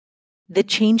The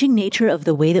changing nature of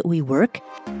the way that we work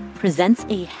presents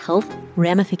a health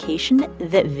ramification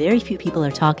that very few people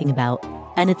are talking about,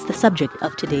 and it's the subject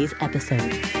of today's episode.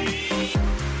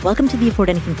 Welcome to the Afford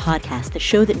Anything podcast, the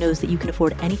show that knows that you can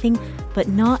afford anything, but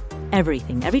not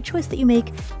everything. Every choice that you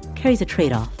make carries a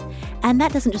trade-off. And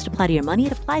that doesn't just apply to your money,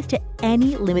 it applies to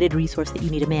any limited resource that you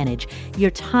need to manage.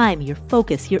 Your time, your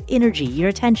focus, your energy, your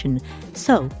attention.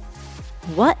 So,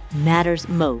 what matters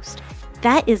most?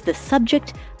 That is the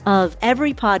subject of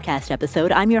every podcast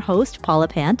episode. I'm your host, Paula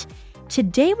Pant.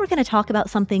 Today, we're going to talk about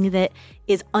something that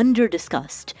is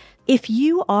under-discussed. If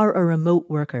you are a remote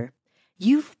worker,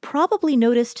 you've probably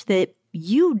noticed that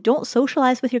you don't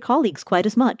socialize with your colleagues quite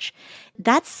as much.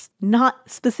 That's not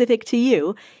specific to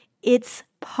you. It's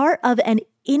part of an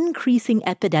increasing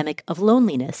epidemic of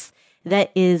loneliness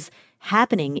that is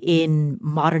happening in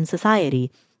modern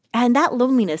society. And that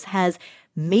loneliness has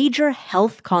major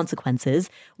health consequences,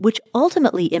 which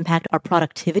ultimately impact our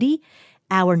productivity,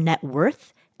 our net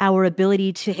worth, our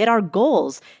ability to hit our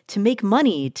goals, to make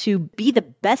money, to be the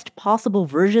best possible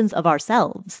versions of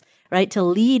ourselves, right? To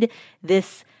lead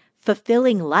this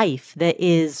fulfilling life that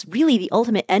is really the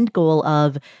ultimate end goal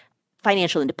of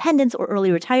financial independence or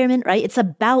early retirement, right? It's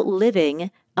about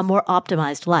living a more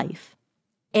optimized life.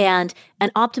 And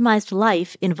an optimized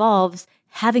life involves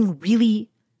having really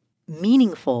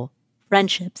meaningful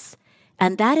friendships.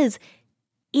 And that is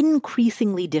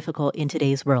increasingly difficult in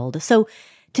today's world. So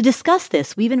to discuss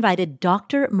this, we've invited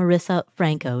Dr. Marisa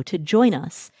Franco to join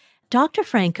us. Dr.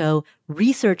 Franco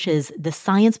researches the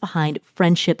science behind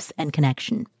friendships and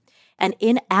connection. And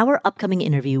in our upcoming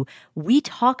interview, we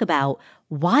talk about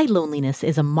why loneliness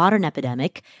is a modern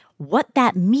epidemic, what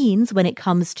that means when it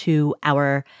comes to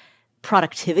our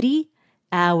productivity,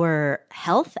 our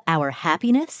health, our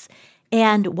happiness,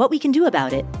 and what we can do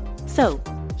about it. So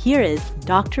here is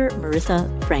Dr. Marisa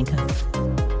Franco.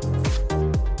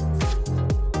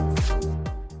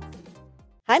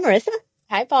 Hi, Marisa.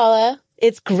 Hi, Paula.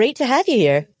 It's great to have you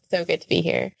here. So good to be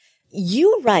here.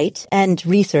 You write and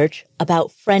research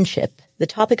about friendship, the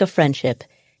topic of friendship.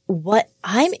 What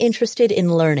I'm interested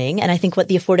in learning, and I think what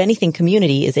the Afford Anything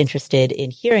community is interested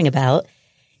in hearing about,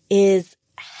 is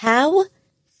how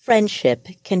friendship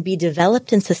can be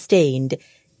developed and sustained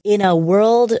in a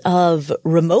world of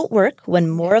remote work when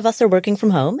more of us are working from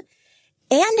home,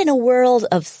 and in a world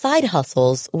of side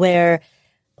hustles where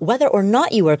whether or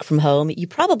not you work from home, you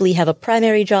probably have a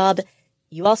primary job,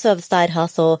 you also have a side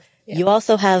hustle, you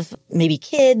also have maybe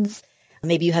kids,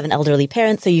 maybe you have an elderly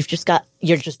parent, so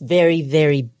you're just very,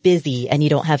 very busy and you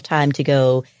don't have time to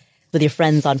go with your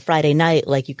friends on Friday night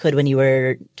like you could when you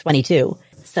were 22.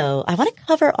 So I want to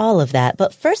cover all of that.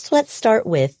 But first, let's start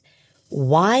with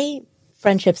why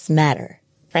friendships matter.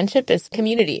 Friendship is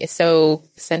community is so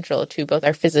central to both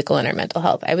our physical and our mental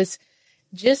health. I was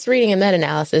just reading a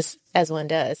meta-analysis, as one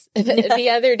does,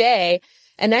 the other day,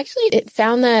 and actually it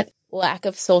found that lack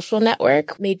of social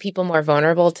network made people more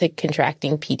vulnerable to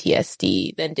contracting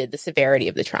PTSD than did the severity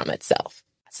of the trauma itself.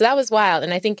 So that was wild.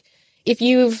 And I think if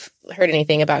you've heard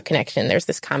anything about connection, there's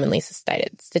this commonly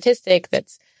cited statistic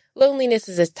that's loneliness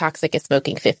is as toxic as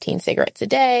smoking 15 cigarettes a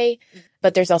day.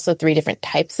 But there's also 3 different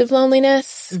types of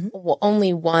loneliness. Well,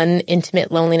 only one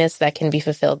intimate loneliness that can be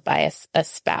fulfilled by a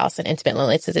spouse. And intimate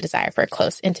loneliness is a desire for a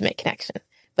close, intimate connection.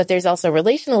 But there's also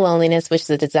relational loneliness, which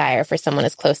is a desire for someone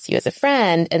as close to you as a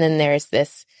friend. And then there's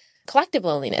this collective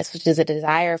loneliness, which is a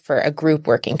desire for a group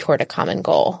working toward a common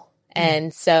goal.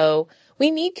 And so we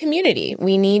need community.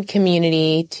 We need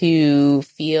community to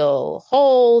feel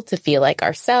whole, to feel like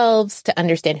ourselves, to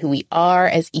understand who we are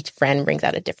as each friend brings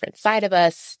out a different side of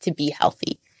us, to be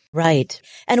healthy. Right.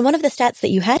 And one of the stats that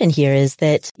you had in here is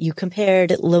that you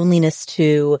compared loneliness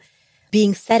to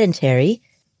being sedentary.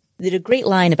 You did a great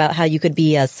line about how you could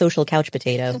be a social couch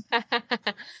potato.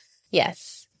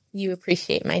 Yes. You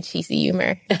appreciate my cheesy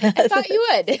humor. I thought you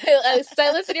would.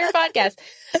 I listen to your podcast.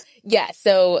 Yeah.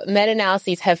 So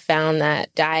meta-analyses have found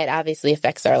that diet obviously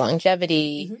affects our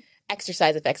longevity.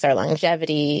 Exercise affects our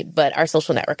longevity, but our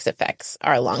social networks affects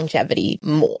our longevity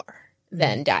more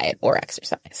than diet or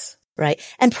exercise. Right.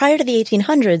 And prior to the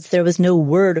 1800s, there was no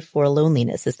word for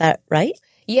loneliness. Is that right?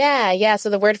 Yeah. So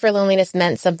the word for loneliness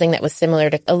meant something that was similar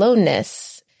to aloneness.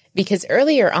 Because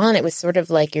earlier on, it was sort of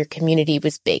like your community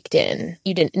was baked in.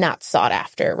 You not sought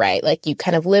after, right? Like you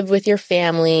kind of lived with your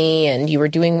family and you were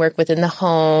doing work within the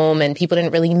home and people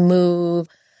didn't really move.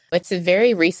 It's a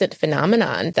very recent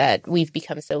phenomenon that we've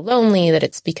become so lonely, that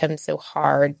it's become so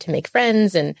hard to make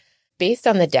friends. And based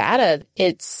on the data,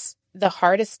 it's the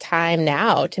hardest time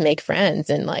now to make friends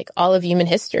in like all of human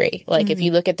history. Like if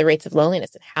you look at the rates of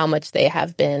loneliness and how much they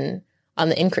have been on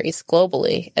the increase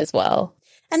globally as well.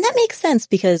 And that makes sense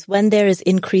because when there is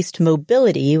increased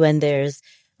mobility, when there's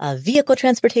vehicle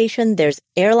transportation, there's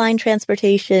airline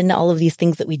transportation, all of these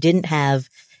things that we didn't have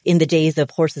in the days of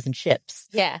horses and ships.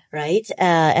 Yeah. Right?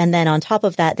 And then on top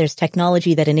of that, there's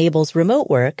technology that enables remote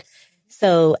work.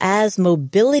 So as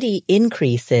mobility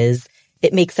increases,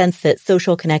 it makes sense that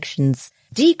social connections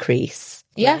decrease.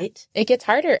 Yeah, right? It gets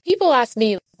harder. People ask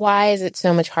me, why is it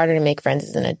so much harder to make friends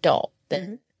as an adult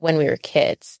than when we were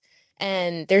kids?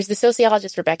 And there's the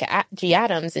sociologist Rebecca G.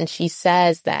 Adams, and she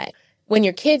says that when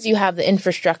you're kids, you have the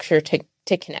infrastructure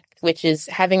to connect, which is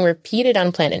having repeated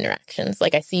unplanned interactions,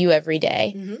 like I see you every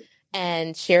day,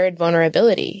 and shared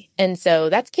vulnerability. And so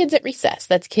that's kids at recess.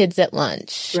 That's kids at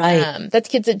lunch. Right. That's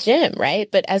kids at gym, right?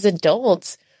 But as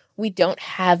adults, we don't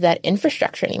have that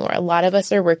infrastructure anymore. A lot of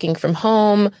us are working from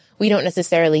home. We don't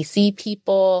necessarily see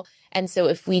people. And so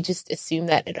if we just assume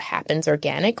that it happens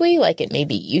organically, like it may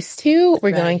be used to,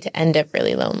 we're going to end up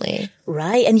really lonely.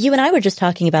 Right. And you and I were just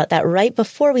talking about that right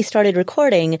before we started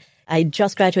recording. I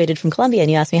just graduated from Columbia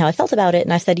and you asked me how I felt about it.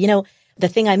 And I said, the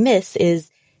thing I miss is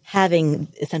having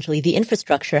essentially the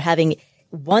infrastructure, having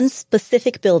one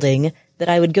specific building that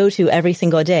I would go to every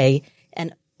single day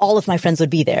and all of my friends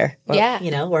would be there. Or,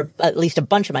 or at least a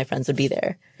bunch of my friends would be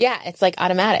there. Yeah, it's like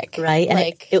automatic. Right. And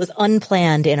it was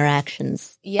unplanned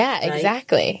interactions. Yeah, right?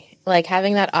 Exactly. Like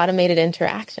having that automated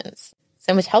interactions.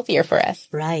 So much healthier for us.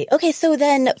 Right. Okay. So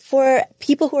then for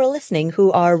people who are listening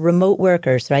who are remote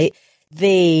workers, right?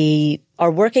 They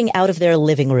are working out of their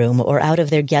living room or out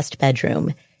of their guest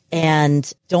bedroom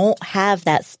and don't have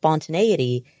that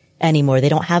spontaneity anymore. They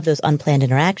don't have those unplanned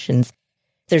interactions.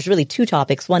 There's really two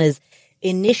topics. One is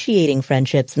initiating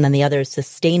friendships, and then the other is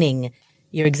sustaining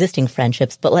your existing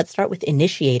friendships. But let's start with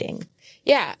initiating.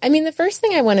 Yeah. I mean, the first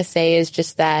thing I want to say is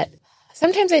just that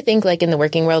sometimes I think like in the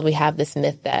working world, we have this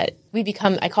myth that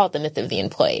I call it the myth of the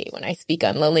employee when I speak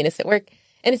on loneliness at work.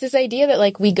 And it's this idea that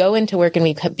like we go into work and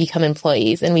we become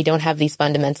employees and we don't have these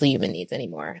fundamental human needs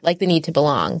anymore, like the need to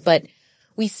belong. But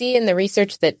we see in the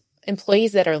research that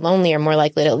employees that are lonely are more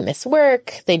likely to miss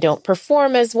work. They don't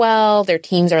perform as well. Their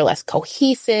teams are less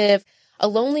cohesive. A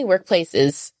lonely workplace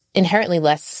is inherently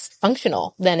less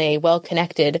functional than a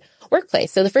well-connected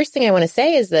workplace. So the first thing I want to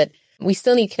say is that we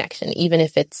still need connection, even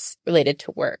if it's related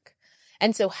to work.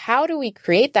 And so how do we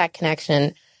create that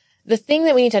connection? The thing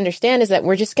that we need to understand is that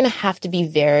we're just going to have to be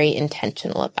very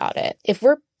intentional about it. If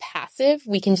we're passive,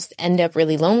 we can just end up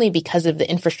really lonely because of the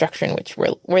infrastructure in which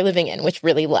we're living in, which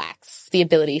really lacks the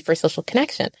ability for social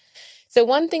connection. So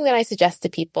one thing that I suggest to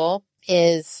people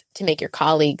is to make your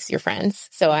colleagues your friends.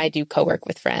 So I do co-work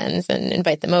with friends and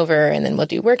invite them over, and then we'll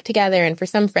do work together. And for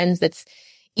some friends, that's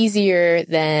easier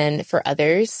than for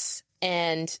others.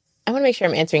 And I want to make sure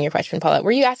I'm answering your question, Paula.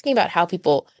 Were you asking about how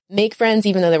people make friends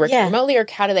even though they're working remotely, or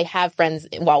how do they have friends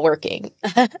while working?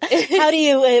 How do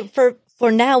you,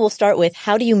 for now, we'll start with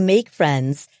how do you make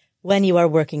friends when you are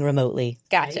working remotely?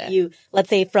 Gotcha. Right? Let's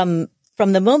say from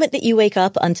the moment that you wake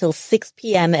up until 6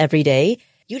 p.m. every day,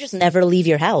 you just never leave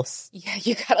your house. Yeah,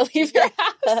 you gotta leave your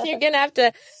house. You're gonna have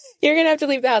to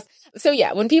leave the house. So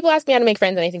yeah, when people ask me how to make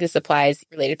friends, and I think this applies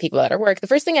related to people that are work, the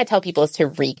first thing I tell people is to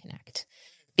reconnect.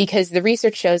 Because the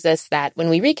research shows us that when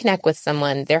we reconnect with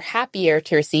someone, they're happier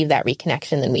to receive that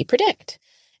reconnection than we predict.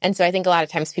 And so I think a lot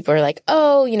of times people are like,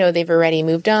 oh, they've already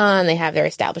moved on. They have their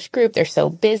established group. They're so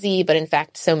busy. But in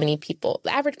fact, so many people,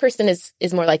 the average person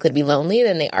is more likely to be lonely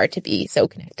than they are to be so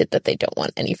connected that they don't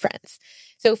want any friends.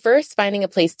 So first, finding a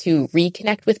place to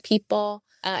reconnect with people,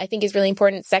 I think is really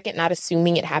important. Second, not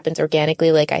assuming it happens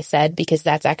organically, like I said, because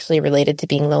that's actually related to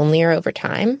being lonelier over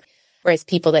time. Whereas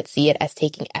people that see it as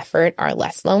taking effort are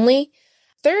less lonely.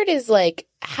 Third is like,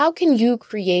 how can you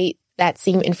create that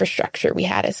same infrastructure we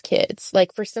had as kids?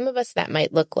 Like for some of us, that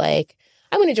might look like,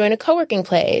 I'm going to join a co-working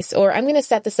place, or I'm going to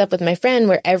set this up with my friend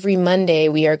where every Monday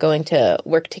we are going to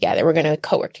work together. We're going to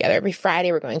co-work together. Every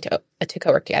Friday we're going to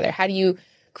co-work together. How do you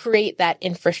create that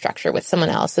infrastructure with someone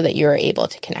else so that you're able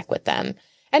to connect with them?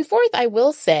 And fourth, I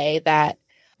will say that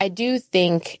I do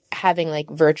think having like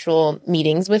virtual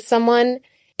meetings with someone,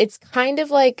 it's kind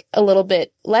of like a little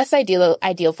bit less ideal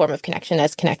form of connection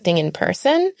as connecting in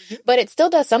person, but it still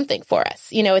does something for us.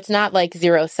 It's not like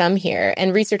zero sum here.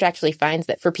 And research actually finds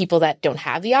that for people that don't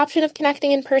have the option of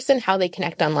connecting in person, how they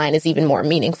connect online is even more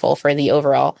meaningful for the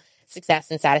overall success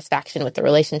and satisfaction with the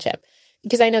relationship.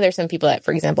 Because I know there's some people that,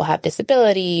 for example, have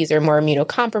disabilities or more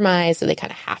immunocompromised, so they kind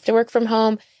of have to work from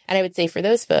home. And I would say for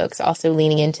those folks, also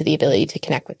leaning into the ability to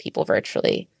connect with people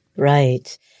virtually.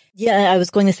 Right. Yeah, I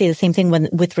was going to say the same thing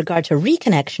with regard to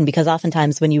reconnection, because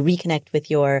oftentimes when you reconnect with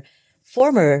your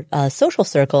former social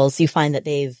circles, you find that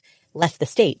they've left the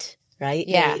state, right?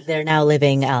 Yeah. They're now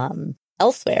living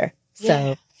elsewhere.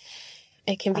 So. Yeah.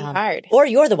 It can be hard. Or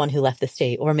you're the one who left the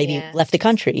state or maybe left the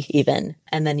country even.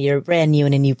 And then you're brand new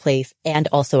in a new place and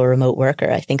also a remote worker.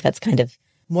 I think that's kind of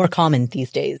more common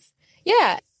these days.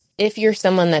 Yeah. If you're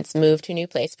someone that's moved to a new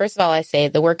place, first of all, I say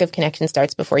the work of connection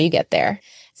starts before you get there.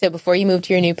 So before you move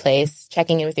to your new place,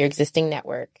 checking in with your existing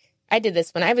network. I did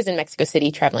this when I was in Mexico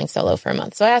City traveling solo for a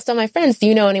month. So I asked all my friends, do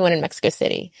you know anyone in Mexico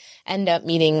City? End up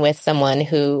meeting with someone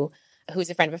who's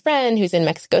a friend of a friend who's in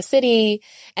Mexico City.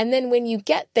 And then when you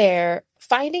get there,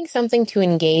 finding something to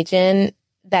engage in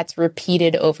that's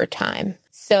repeated over time.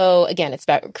 So again, it's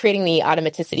about creating the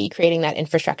automaticity, creating that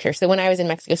infrastructure. So when I was in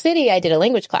Mexico City, I did a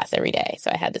language class every day.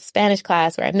 So I had the Spanish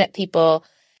class where I met people.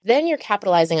 Then you're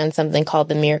capitalizing on something called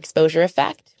the mere exposure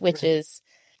effect, which is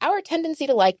our tendency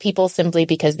to like people simply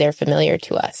because they're familiar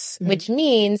to us, which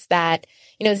means that,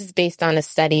 this is based on a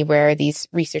study where these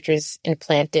researchers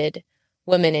implanted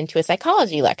women into a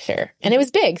psychology lecture. And it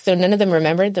was big, so none of them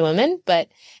remembered the woman. But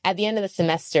at the end of the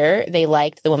semester, they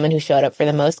liked the woman who showed up for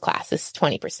the most classes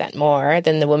 20% more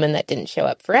than the woman that didn't show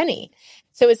up for any.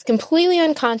 So it's completely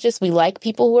unconscious. We like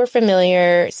people who are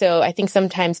familiar. So I think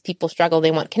sometimes people struggle. They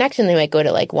want connection. They might go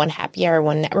to like one happy hour,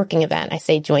 one networking event. I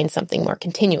say join something more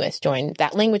continuous. Join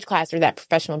that language class or that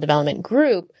professional development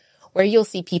group where you'll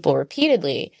see people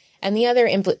repeatedly. And the other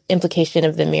implication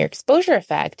of the mere exposure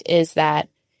effect is that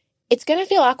it's going to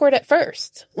feel awkward at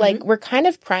first. Like we're kind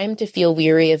of primed to feel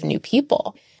weary of new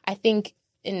people. I think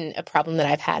in a problem that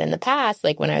I've had in the past,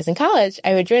 like when I was in college,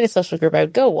 I would join a social group. I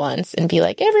would go once and be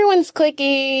like, everyone's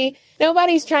cliquey.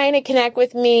 Nobody's trying to connect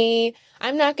with me.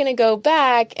 I'm not going to go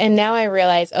back. And now I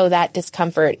realize, that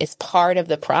discomfort is part of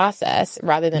the process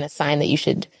rather than a sign that you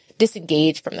should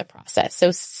disengage from the process.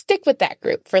 So stick with that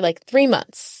group for like 3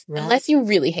 months, unless you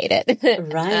really hate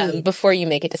it, before you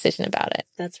make a decision about it.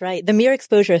 That's right. The mere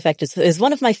exposure effect is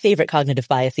one of my favorite cognitive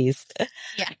biases.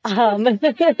 Yeah. I love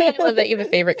that you have a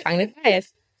favorite cognitive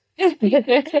bias.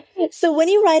 So when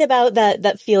you write about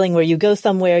that feeling where you go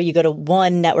somewhere, you go to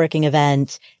one networking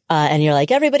event, and you're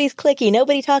like, everybody's cliquey,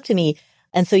 nobody talk to me.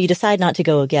 And so you decide not to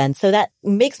go again. So that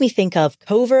makes me think of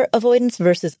covert avoidance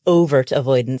versus overt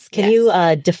avoidance. Can you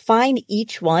define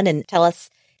each one and tell us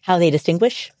how they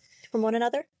distinguish from one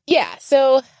another? Yeah.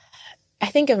 So I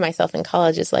think of myself in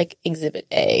college as like exhibit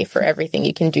A for everything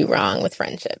you can do wrong with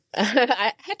friendship.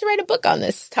 I had to write a book on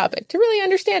this topic to really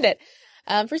understand it.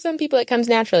 For some people, it comes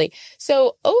naturally.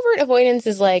 So overt avoidance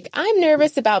is like, I'm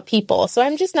nervous about people, so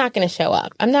I'm just not going to show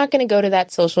up. I'm not going to go to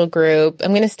that social group.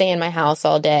 I'm going to stay in my house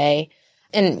all day.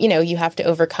 And, you have to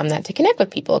overcome that to connect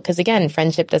with people. Because again,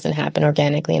 friendship doesn't happen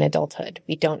organically in adulthood.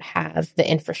 We don't have the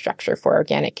infrastructure for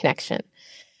organic connection.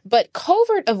 But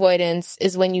covert avoidance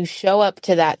is when you show up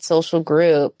to that social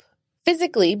group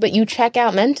physically, but you check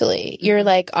out mentally. You're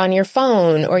like on your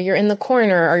phone, or you're in the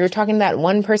corner, or you're talking to that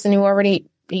one person who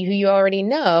you already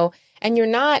know, and you're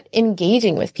not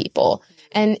engaging with people.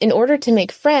 And in order to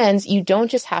make friends, you don't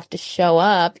just have to show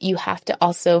up. You have to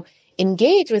also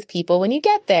engage with people when you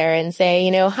get there and say,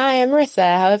 hi, I'm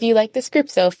Marisa. How have you liked this group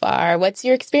so far? What's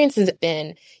your experiences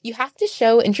been? You have to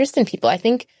show interest in people. I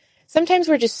think sometimes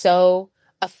we're just so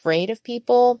afraid of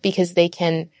people because they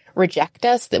can reject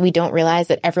us that we don't realize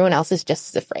that everyone else is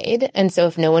just as afraid. And so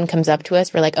if no one comes up to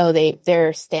us, we're like,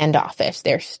 they're standoffish,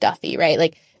 they're stuffy, right?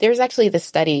 Like there's actually this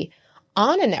study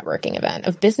on a networking event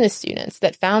of business students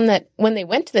that found that when they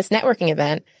went to this networking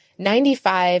event,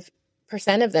 95%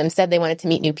 of them said they wanted to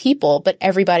meet new people, but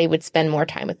everybody would spend more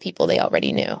time with people they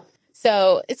already knew.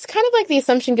 So it's kind of like the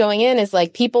assumption going in is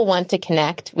like people want to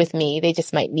connect with me. They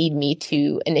just might need me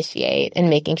to initiate, and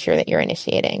making sure that you're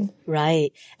initiating.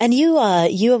 Right. And you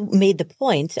have made the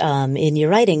point in your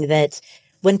writing that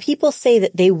when people say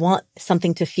that they want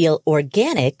something to feel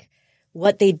organic,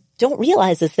 what they don't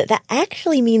realize is that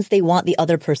actually means they want the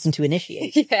other person to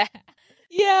initiate.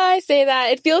 Yeah, I say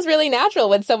that. It feels really natural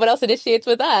when someone else initiates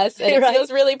with us. And it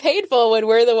feels really painful when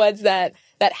we're the ones that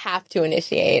have to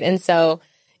initiate. And so,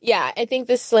 yeah, I think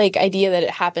this idea that it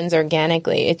happens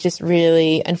organically, it just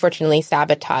really, unfortunately,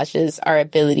 sabotages our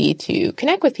ability to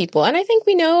connect with people. And I think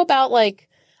we know about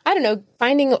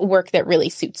finding work that really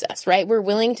suits us, right? We're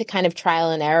willing to kind of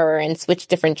trial and error and switch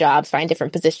different jobs, find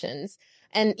different positions.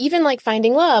 And even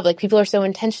finding love, people are so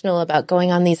intentional about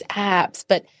going on these apps.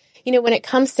 But when it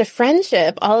comes to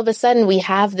friendship, all of a sudden we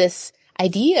have this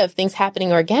idea of things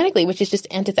happening organically, which is just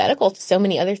antithetical to so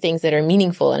many other things that are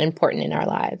meaningful and important in our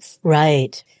lives.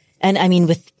 Right. And I mean,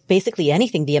 with basically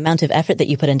anything, the amount of effort that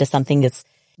you put into something is,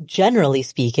 generally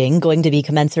speaking, going to be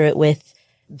commensurate with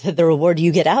the reward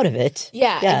you get out of it.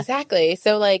 Yeah, exactly.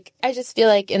 So I just feel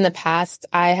like in the past,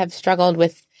 I have struggled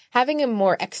with having a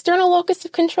more external locus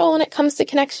of control when it comes to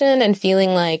connection and feeling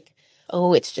like,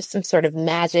 oh, it's just some sort of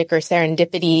magic or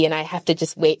serendipity and I have to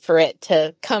just wait for it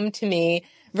to come to me,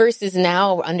 versus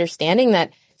now understanding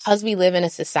that because we live in a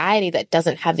society that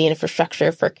doesn't have the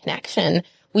infrastructure for connection,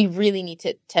 we really need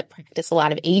to practice a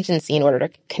lot of agency in order to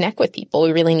connect with people.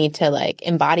 We really need to like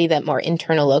embody that more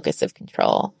internal locus of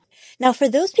control. Now, for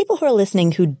those people who are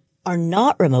listening who are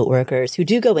not remote workers, who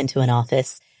do go into an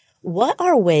office, what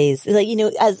are ways, like,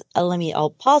 I'll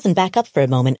pause and back up for a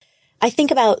moment. I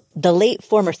think about the late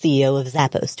former CEO of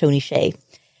Zappos, Tony Hsieh.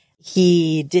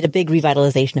 He did a big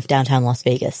revitalization of downtown Las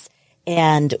Vegas.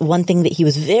 And one thing that he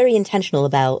was very intentional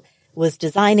about was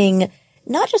designing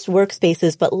not just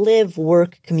workspaces, but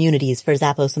live-work communities for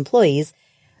Zappos employees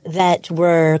that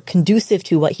were conducive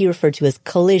to what he referred to as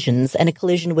collisions. And a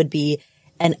collision would be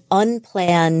an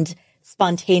unplanned,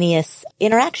 spontaneous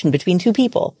interaction between two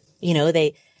people.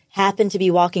 They happen to be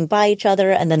walking by each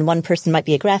other, and then one person might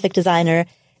be a graphic designer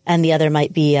and the other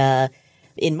might be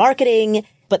in marketing,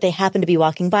 but they happen to be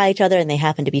walking by each other and they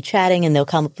happen to be chatting and they'll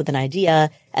come up with an idea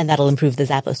and that'll improve the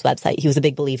Zappos website. He was a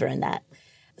big believer in that.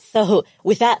 So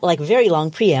with that like very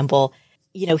long preamble,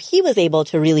 he was able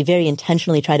to really very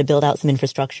intentionally try to build out some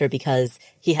infrastructure because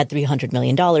he had $300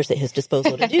 million at his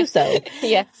disposal to do so.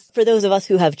 Yes. For those of us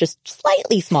who have just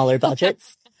slightly smaller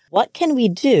budgets, what can we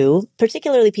do,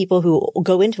 particularly people who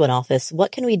go into an office,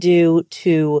 what can we do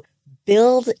to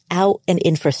build out an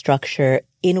infrastructure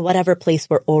in whatever place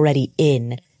we're already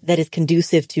in that is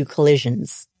conducive to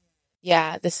collisions?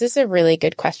 Yeah, this is a really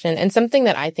good question and something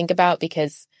that I think about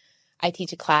because I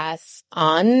teach a class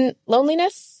on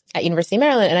loneliness at University of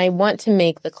Maryland, and I want to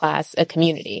make the class a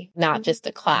community, not just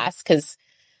a class, because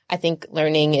I think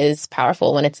learning is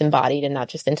powerful when it's embodied and not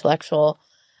just intellectual.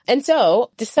 And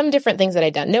so just some different things that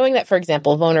I've done, knowing that, for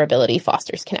example, vulnerability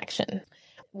fosters connection.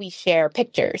 We share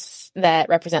pictures that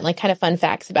represent like kind of fun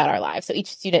facts about our lives. So each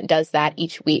student does that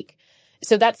each week.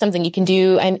 So that's something you can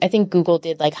do. And I think Google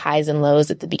did like highs and lows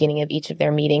at the beginning of each of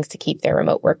their meetings to keep their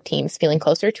remote work teams feeling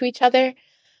closer to each other.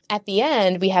 At the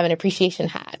end, we have an appreciation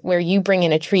hat where you bring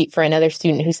in a treat for another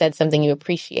student who said something you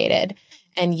appreciated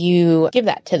and you give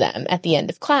that to them at the end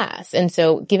of class. And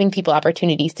so giving people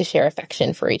opportunities to share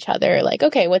affection for each other, like,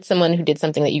 okay, what's someone who did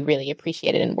something that you really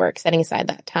appreciated in work, setting aside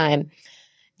that time.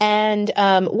 And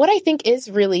what I think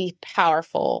is really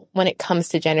powerful when it comes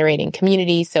to generating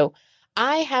community. So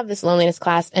I have this loneliness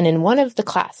class, and in one of the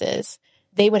classes,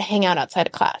 they would hang out outside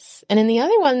of class. And in the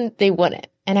other one, they wouldn't.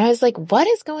 And I was like, what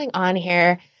is going on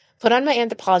here? Put on my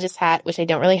anthropologist hat, which I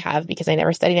don't really have because I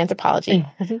never studied anthropology.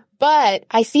 But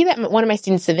I see that one of my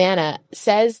students, Savannah,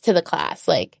 says to the class,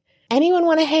 like, anyone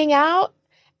want to hang out?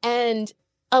 And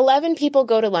 11 people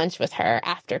go to lunch with her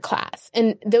after class.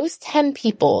 And those 10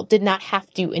 people did not have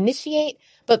to initiate,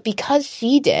 but because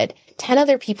she did, 10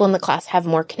 other people in the class have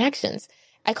more connections.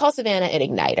 I call Savannah an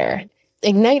igniter.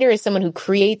 Igniter is someone who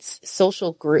creates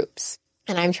social groups.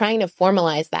 And I'm trying to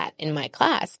formalize that in my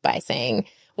class by saying,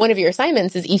 one of your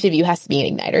assignments is each of you has to be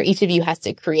an igniter. Each of you has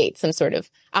to create some sort of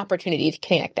opportunity to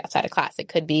connect outside of class. It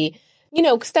could be,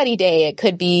 study day. It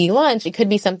could be lunch. It could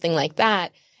be something like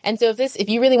that. And so if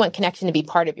you really want connection to be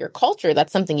part of your culture,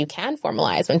 that's something you can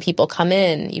formalize. When people come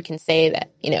in, you can say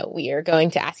that, we are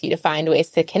going to ask you to find ways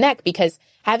to connect, because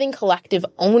having collective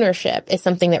ownership is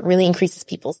something that really increases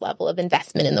people's level of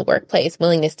investment in the workplace,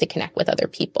 willingness to connect with other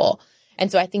people.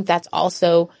 And so I think that's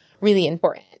also really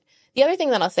important. The other thing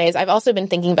that I'll say is I've also been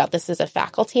thinking about this as a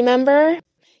faculty member.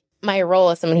 My role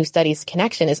as someone who studies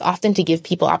connection is often to give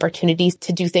people opportunities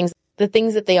to do the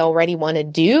things that they already want to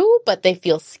do, but they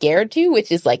feel scared to, which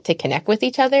is like to connect with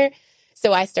each other.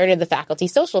 So I started the faculty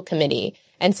social committee.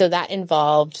 And so that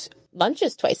involved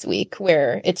lunches twice a week,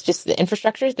 where it's just the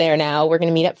infrastructure is there now. We're going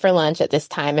to meet up for lunch at this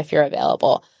time if you're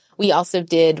available. We also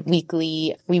did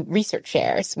weekly research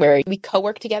shares where we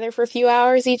co-work together for a few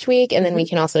hours each week. And then we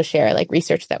can also share like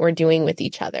research that we're doing with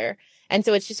each other. And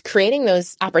so it's just creating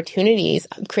those opportunities,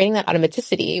 creating that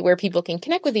automaticity where people can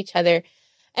connect with each other.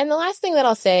 And the last thing that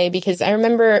I'll say, because I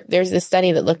remember there's this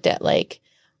study that looked at like,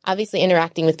 obviously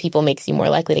interacting with people makes you more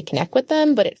likely to connect with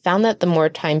them, but it found that the more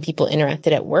time people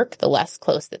interacted at work, the less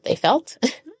close that they felt.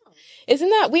 Isn't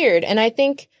that weird? And I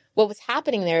think what was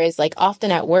happening there is like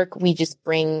often at work, we just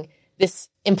bring this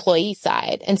employee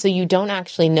side. And so you don't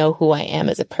actually know who I am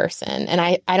as a person. And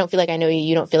I don't feel like I know you.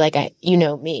 You don't feel like you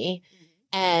know me.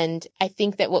 And I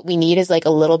think that what we need is like a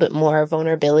little bit more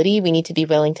vulnerability. We need to be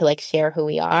willing to like share who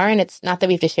we are. And it's not that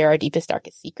we have to share our deepest,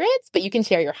 darkest secrets, but you can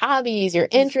share your hobbies, your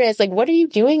interests. Like, what are you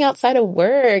doing outside of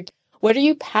work? What are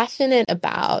you passionate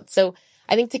about? So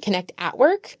I think to connect at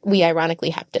work, we ironically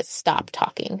have to stop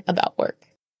talking about work.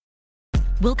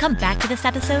 We'll come back to this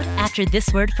episode after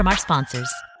this word from our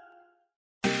sponsors.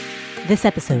 This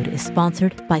episode is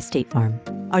sponsored by State Farm.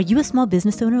 Are you a small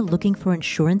business owner looking for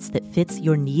insurance that fits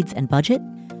your needs and budget?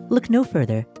 Look no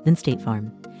further than State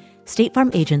Farm. State Farm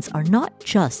agents are not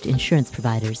just insurance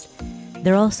providers.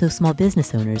 They're also small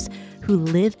business owners who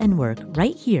live and work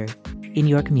right here in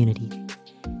your community.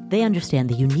 They understand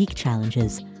the unique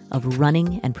challenges of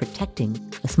running and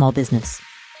protecting a small business.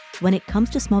 When it comes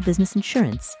to small business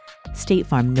insurance, State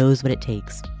Farm knows what it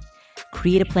takes.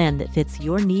 Create a plan that fits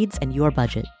your needs and your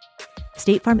budget.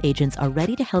 State Farm agents are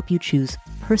ready to help you choose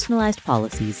personalized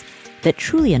policies that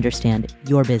truly understand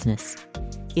your business.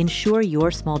 Insure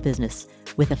your small business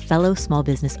with a fellow small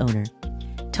business owner.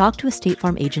 Talk to a State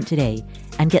Farm agent today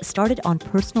and get started on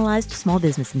personalized small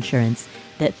business insurance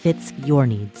that fits your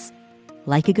needs.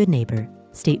 Like a good neighbor,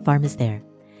 State Farm is there.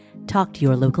 Talk to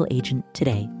your local agent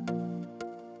today.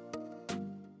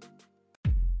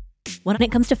 When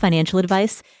it comes to financial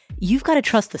advice, you've got to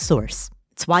trust the source.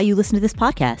 It's why you listen to this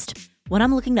podcast. When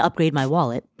I'm looking to upgrade my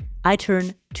wallet, I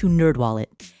turn to NerdWallet.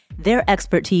 Their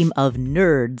expert team of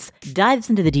nerds dives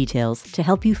into the details to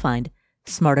help you find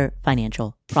smarter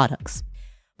financial products.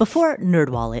 Before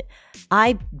NerdWallet,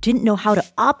 I didn't know how to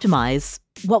optimize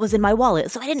what was in my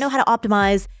wallet, so I didn't know how to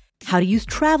optimize how to use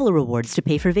travel rewards to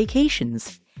pay for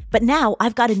vacations. But now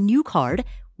I've got a new card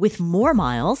with more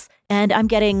miles, and I'm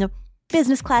getting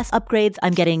business class upgrades,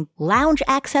 I'm getting lounge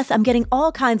access, I'm getting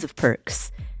all kinds of perks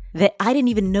that I didn't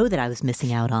even know that I was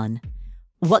missing out on.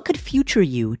 What could future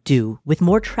you do with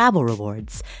more travel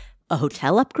rewards? A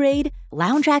hotel upgrade?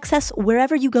 Lounge access?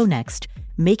 Wherever you go next,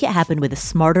 make it happen with a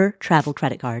smarter travel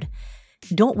credit card.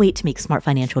 Don't wait to make smart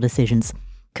financial decisions.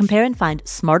 Compare and find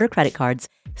smarter credit cards,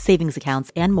 savings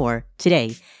accounts, and more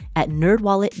today at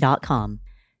nerdwallet.com.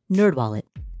 NerdWallet.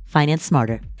 Finance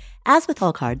smarter. As with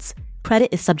all cards,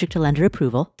 credit is subject to lender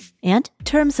approval, and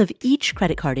terms of each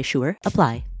credit card issuer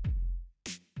apply.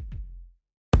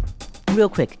 Real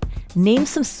quick, name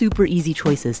some super easy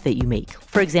choices that you make.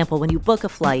 For example, when you book a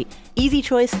flight, easy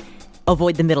choice,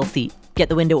 avoid the middle seat. Get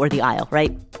the window or the aisle,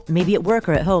 right? Maybe at work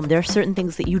or at home, there are certain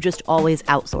things that you just always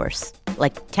outsource,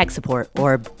 like tech support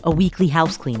or a weekly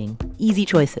house cleaning. Easy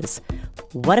choices.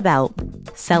 What about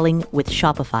selling with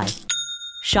Shopify?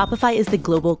 Shopify is the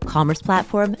global commerce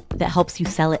platform that helps you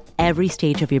sell at every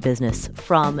stage of your business,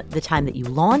 from the time that you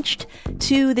launched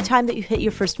to the time that you hit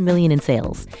your first million in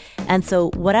sales. And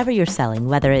so whatever you're selling,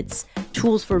 whether it's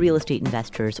tools for real estate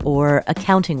investors or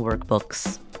accounting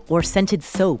workbooks or scented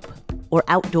soap or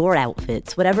outdoor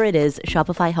outfits, whatever it is,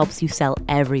 Shopify helps you sell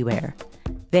everywhere.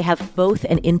 They have both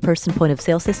an in-person point of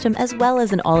sale system as well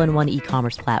as an all-in-one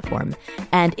e-commerce platform.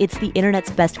 And it's the internet's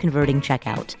best converting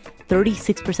checkout.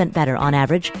 36% better on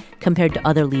average compared to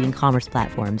other leading commerce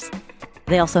platforms.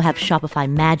 They also have Shopify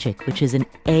Magic, which is an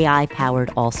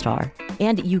AI-powered all-star.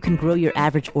 And you can grow your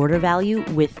average order value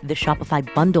with the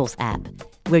Shopify Bundles app,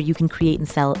 where you can create and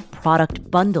sell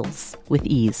product bundles with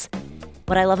ease.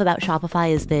 What I love about Shopify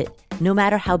is that no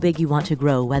matter how big you want to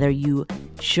grow, whether you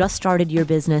just started your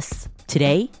business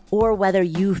today or whether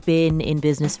you've been in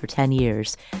business for 10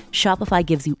 years, Shopify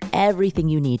gives you everything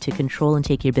you need to control and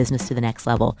take your business to the next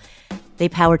level. They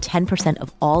power 10%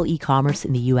 of all e-commerce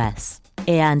in the US,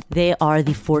 and they are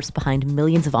the force behind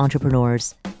millions of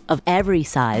entrepreneurs of every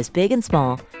size, big and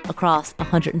small, across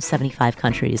 175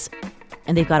 countries.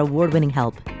 And they've got award-winning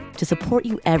help to support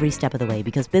you every step of the way,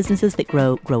 because businesses that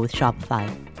grow with Shopify.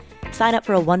 Sign up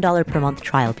for a $1 per month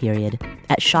trial period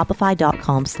at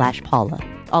shopify.com/Paula,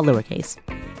 all lowercase.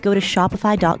 Go to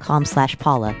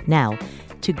shopify.com/Paula now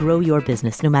to grow your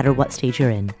business no matter what stage you're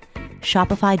in.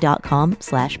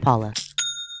 Shopify.com/Paula.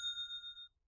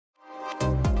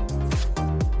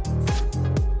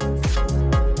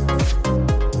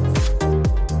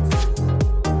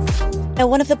 Now,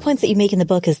 one of the points that you make in the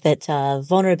book is that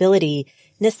vulnerability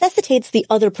necessitates the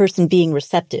other person being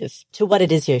receptive to what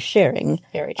it is you're sharing.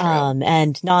 Very true.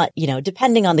 And not,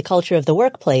 depending on the culture of the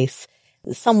workplace,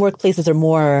 some workplaces are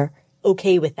more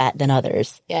okay with that than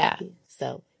others. Yeah.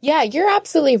 So. Yeah, you're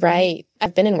absolutely right.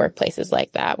 I've been in workplaces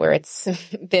like that where it's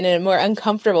been a more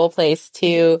uncomfortable place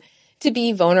to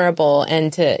be vulnerable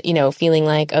and to, feeling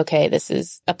like, okay, this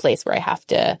is a place where I have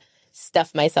to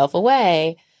stuff myself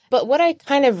away. But what I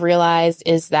kind of realized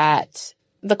is that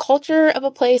the culture of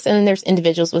a place, and then there's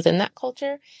individuals within that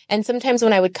culture. And sometimes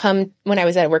when I was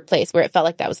at a workplace where it felt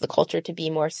like that was the culture to be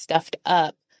more stuffed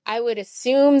up, I would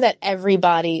assume that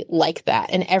everybody liked that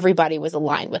and everybody was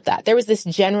aligned with that. There was this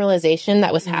generalization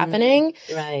that was happening.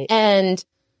 Right. And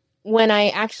when I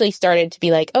actually started to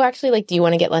be like, oh, actually, do you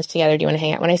want to get lunch together? Do you want to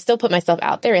hang out? When I still put myself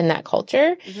out there in that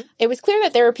culture, it was clear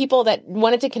that there were people that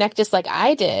wanted to connect just like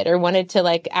I did, or wanted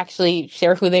to actually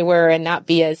share who they were and not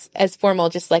be as formal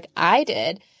just like I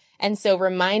did. And so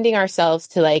reminding ourselves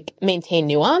to like maintain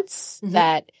nuance,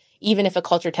 that even if a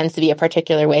culture tends to be a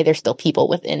particular way, there's still people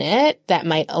within it that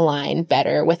might align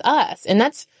better with us. And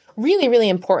that's really, really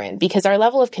important because our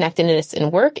level of connectedness in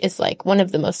work is like one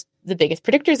of the biggest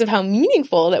predictors of how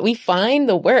meaningful that we find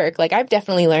the work. Like I've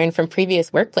definitely learned from previous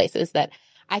workplaces that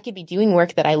I could be doing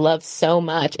work that I love so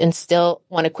much and still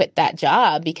want to quit that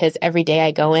job because every day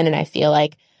I go in and I feel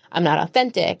like I'm not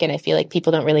authentic and I feel like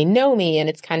people don't really know me. And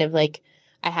it's kind of like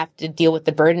I have to deal with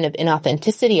the burden of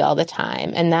inauthenticity all the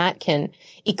time. And that can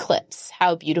eclipse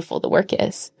how beautiful the work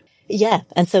is. Yeah.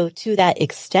 And so to that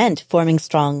extent, forming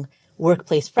strong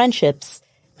workplace friendships,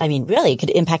 I mean, really, it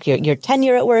could impact your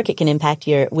tenure at work. It can impact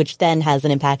which then has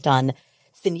an impact on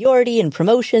seniority and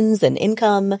promotions and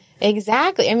income.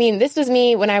 Exactly. I mean, this was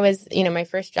me when I was, my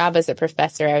first job as a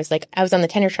professor. I was on the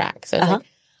tenure track. So I was like,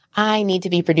 I need to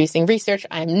be producing research.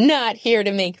 I'm not here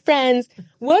to make friends.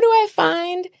 What do I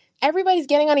find? Everybody's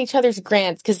getting on each other's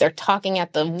grants because they're talking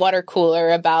at the water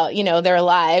cooler about, their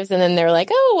lives. And then they're like,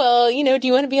 oh, well, do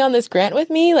you want to be on this grant with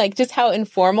me? Like just how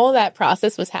informal that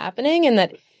process was happening. And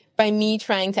that by me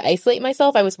trying to isolate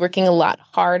myself, I was working a lot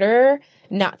harder,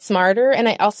 not smarter. And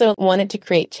I also wanted to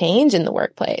create change in the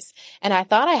workplace. And I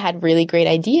thought I had really great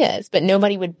ideas, but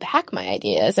nobody would back my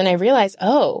ideas. And I realized,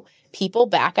 people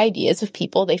back ideas of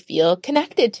people they feel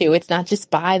connected to. It's not just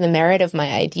by the merit of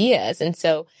my ideas. And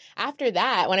so after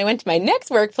that, when I went to my next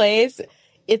workplace,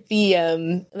 at the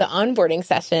onboarding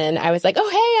session, I was like, oh,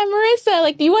 hey, I'm Marisa.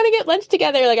 Like, do you want to get lunch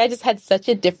together? Like, I just had such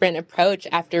a different approach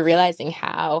after realizing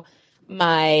how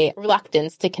my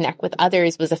reluctance to connect with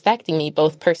others was affecting me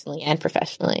both personally and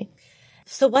professionally.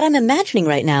 So what I'm imagining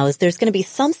right now is there's going to be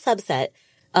some subset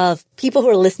of people who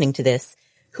are listening to this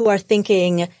who are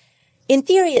thinking, in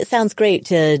theory, it sounds great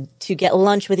to get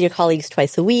lunch with your colleagues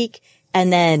twice a week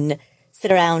and then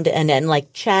sit around and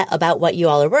like chat about what you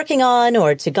all are working on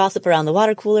or to gossip around the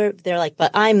water cooler. They're like,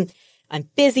 but I'm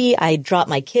busy. I drop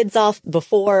my kids off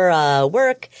before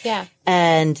work. Yeah.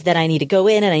 And then I need to go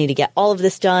in and I need to get all of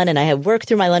this done. And I have work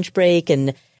through my lunch break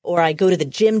or I go to the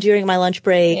gym during my lunch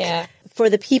break. Yeah. For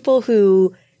the people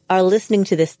who are listening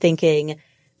to this thinking,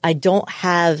 I don't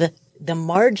have the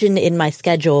margin in my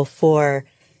schedule for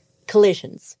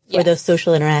collisions or those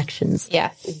social interactions.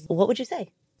 Yes. What would you say?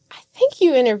 I think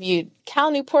you interviewed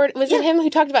Cal Newport. Was it him who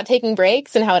talked about taking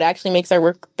breaks and how it actually makes our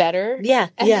work better? Yeah,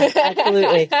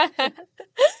 absolutely.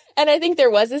 And I think there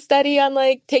was a study on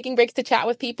like taking breaks to chat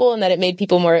with people and that it made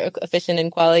people more efficient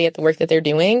and quality at the work that they're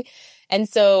doing. And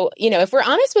so, if we're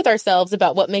honest with ourselves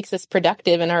about what makes us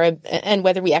productive and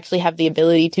whether we actually have the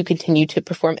ability to continue to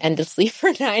perform endlessly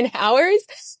for 9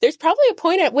 hours, there's probably a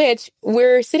point at which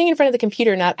we're sitting in front of the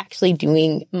computer not actually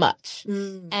doing much.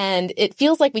 And it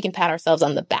feels like we can pat ourselves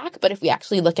on the back, but if we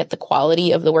actually look at the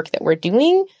quality of the work that we're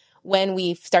doing, when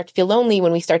we start to feel lonely,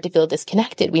 when we start to feel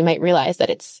disconnected, we might realize that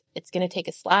it's going to take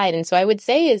a slide. And so I would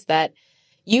say is that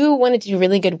you want to do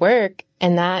really good work,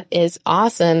 and that is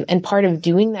awesome. And part of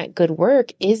doing that good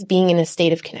work is being in a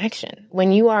state of connection.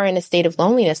 When you are in a state of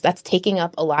loneliness, that's taking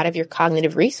up a lot of your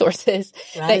cognitive resources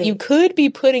that you could be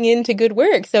putting into good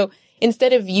work. So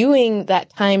instead of viewing that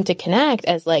time to connect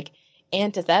as like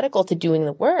antithetical to doing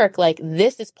the work, like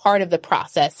this is part of the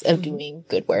process of doing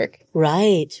good work.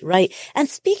 Right. And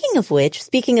speaking of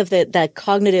the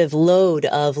cognitive load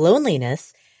of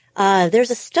loneliness,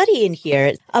 there's a study in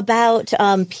here about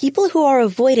people who are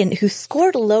avoidant who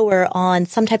scored lower on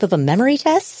some type of a memory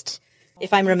test,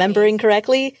 if I'm remembering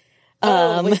correctly.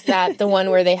 Was that the one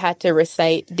where they had to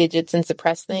recite digits and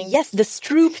suppress things? Yes, the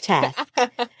Stroop task.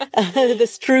 The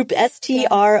Stroop,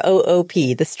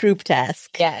 Stroop, the Stroop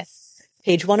task. Yes.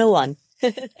 Page 101.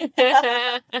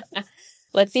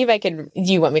 Let's see if I can.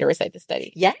 Do you want me to recite the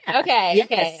study? Yeah. Okay. Yes.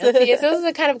 Okay. Let's see. So this is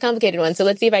a kind of complicated one. So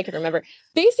let's see if I can remember.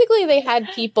 Basically, they had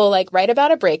people like write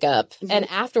about a breakup and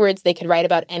afterwards they could write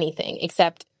about anything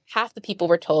except half the people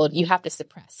were told you have to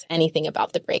suppress anything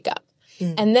about the breakup.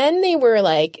 And then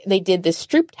they did this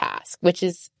Stroop task, which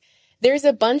is there's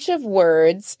a bunch of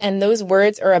words and those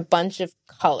words are a bunch of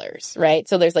colors, right?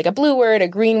 So there's like a blue word, a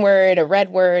green word, a red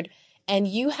word. And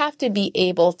you have to be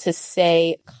able to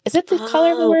say, is it the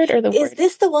color of the word or the word? Is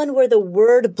this the one where the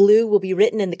word blue will be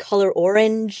written in the color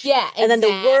orange? Yeah, exactly. And then the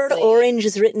word orange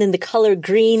is written in the color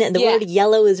green and the word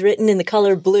yellow is written in the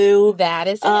color blue? That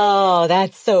is it. Oh,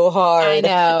 that's so hard. I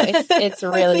know. It's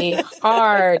really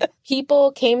hard.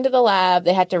 People came to the lab.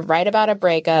 They had to write about a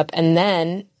breakup. And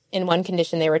then in one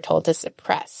condition, they were told to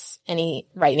suppress any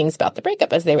writings about the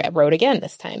breakup as they wrote again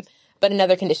this time. But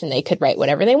another condition, they could write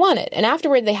whatever they wanted. And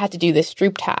afterward, they had to do this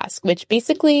Stroop task, which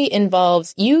basically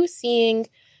involves you seeing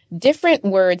different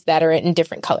words that are in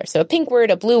different colors. So a pink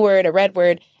word, a blue word, a red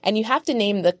word, and you have to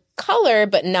name the color,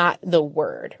 but not the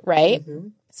word, right? Mm-hmm.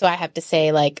 So I have to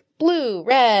say like blue,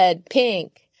 red,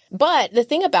 pink. But the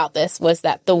thing about this was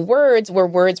that the words were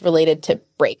words related to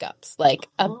breakups, like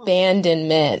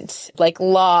abandonment, like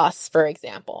loss, for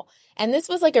example. And this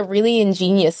was like a really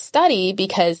ingenious study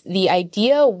because the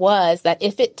idea was that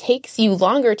if it takes you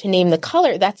longer to name the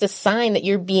color, that's a sign that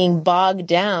you're being bogged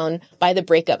down by the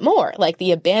breakup more. Like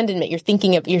the abandonment, you're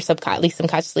thinking of, you're at least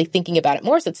subconsciously thinking about it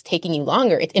more. So it's taking you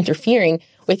longer. It's interfering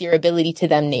with your ability to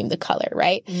then name the color,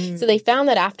 right? So they found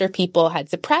that after people had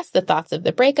suppressed the thoughts of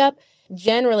the breakup,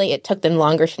 generally it took them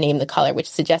longer to name the color, which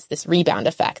suggests this rebound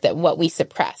effect that what we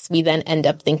suppress, we then end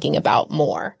up thinking about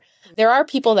more. There are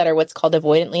people that are what's called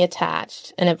avoidantly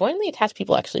attached, and avoidantly attached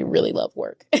people actually really love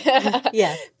work.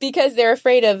 Yeah. Because they're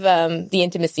afraid of the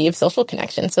intimacy of social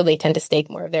connection. So they tend to stake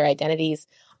more of their identities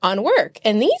on work.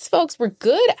 And these folks were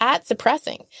good at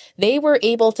suppressing. They were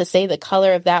able to say the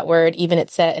color of that word, even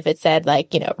if it said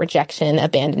like, rejection,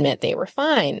 abandonment, they were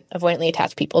fine. Avoidantly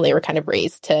attached people, they were kind of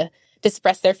raised to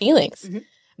suppress their feelings. Mm-hmm.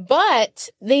 But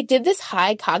they did this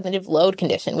high cognitive load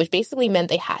condition, which basically meant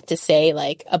they had to say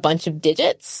like a bunch of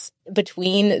digits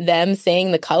between them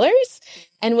saying the colors.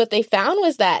 And what they found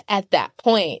was that at that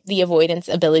point, the avoidance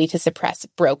ability to suppress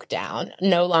broke down.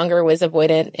 No longer was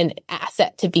avoidant an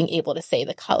asset to being able to say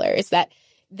the colors. That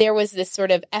there was this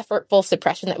sort of effortful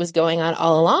suppression that was going on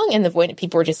all along, and the avoidant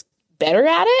people were just better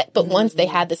at it. But once they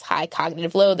had this high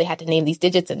cognitive load, they had to name these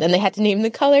digits and then they had to name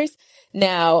the colors.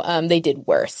 Now they did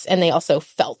worse, and they also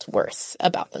felt worse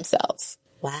about themselves.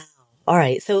 Wow. All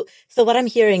right. So what I'm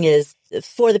hearing is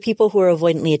for the people who are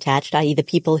avoidantly attached, i.e. the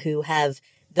people who have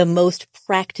the most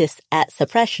practice at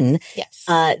suppression, yes,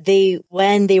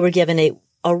 when they were given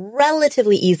a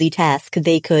relatively easy task,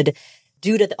 they could,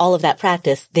 due to all of that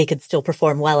practice, they could still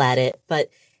perform well at it. But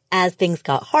as things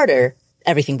got harder,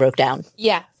 everything broke down.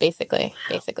 Yeah, basically.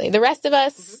 The rest of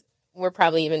us, we're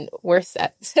probably even worse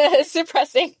at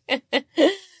suppressing.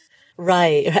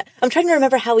 Right. I'm trying to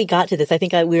remember how we got to this. I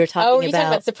think we were talking talking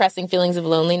about suppressing feelings of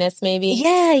loneliness, maybe?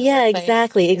 Yeah,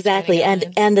 exactly.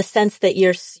 And the sense that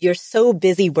you're so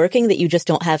busy working that you just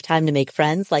don't have time to make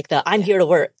friends, like the I'm here to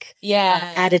work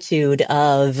attitude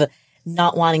of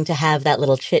not wanting to have that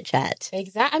little chit chat.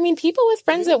 Exactly. I mean, people with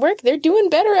friends at work, they're doing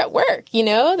better at work.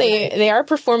 They are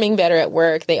performing better at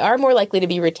work. They are more likely to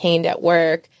be retained at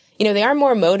work. They are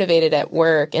more motivated at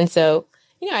work. And so,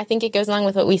 I think it goes along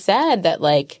with what we said that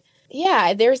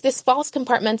there's this false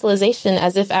compartmentalization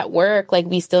as if at work, like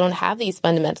we still don't have these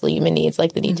fundamental human needs,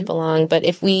 like the need to belong. But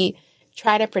if we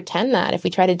try to pretend that, if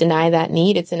we try to deny that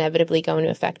need, it's inevitably going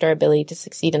to affect our ability to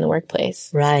succeed in the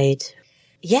workplace. Right.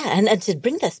 Yeah. And to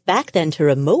bring this back then to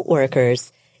remote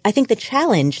workers, I think the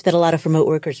challenge that a lot of remote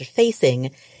workers are facing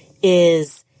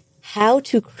is how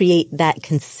to create that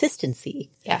consistency.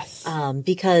 Yes.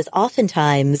 Because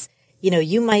oftentimes,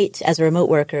 you might, as a remote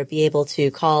worker, be able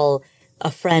to call a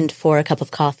friend for a cup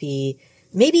of coffee,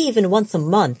 maybe even once a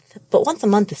month, but once a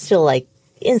month is still like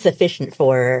insufficient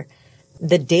for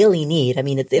the daily need. I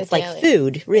mean, it's like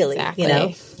food, really,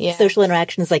 Exactly. Yeah. Social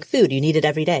interaction is like food. You need it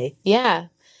every day. Yeah.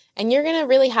 And you're going to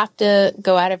really have to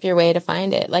go out of your way to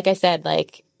find it. Like I said,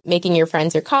 like making your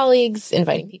friends or colleagues,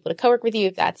 inviting people to co-work with you,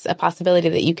 if that's a possibility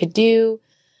that you could do,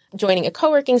 joining a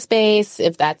co-working space,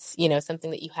 if that's,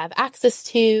 something that you have access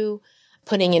to,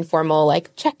 putting informal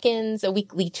like check-ins,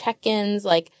 weekly check-ins,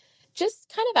 like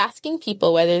just kind of asking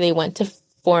people whether they want to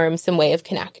form some way of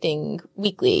connecting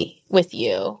weekly with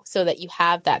you so that you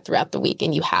have that throughout the week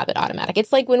and you have it automatic.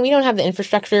 It's like when we don't have the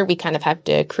infrastructure, we kind of have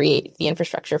to create the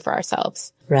infrastructure for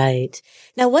ourselves. Right.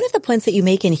 Now, one of the points that you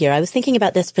make in here, I was thinking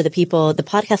about this for the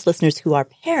podcast listeners who are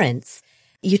parents.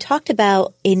 You talked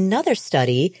about another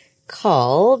study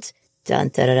called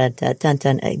Bobo,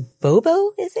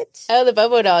 is it? Oh, the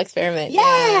Bobo doll experiment.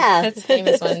 Yeah. That's a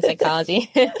famous one in psychology.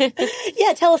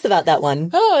 Yeah, tell us about that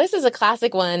one. Oh, this is a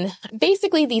classic one.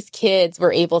 Basically, these kids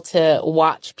were able to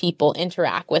watch people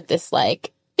interact with this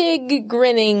like big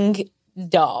grinning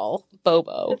doll,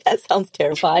 Bobo. That sounds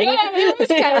terrifying. Yeah, it was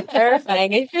kind of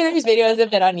terrifying. I'm sure there's videos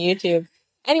of it on YouTube.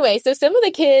 Anyway, so some of the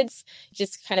kids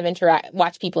just kind of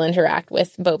watch people interact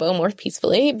with Bobo more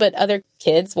peacefully, but other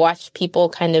kids watch people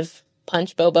kind of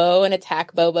punch Bobo and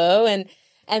attack Bobo.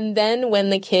 And then when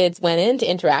the kids went in to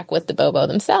interact with the Bobo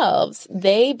themselves,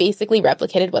 they basically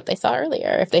replicated what they saw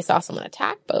earlier. If they saw someone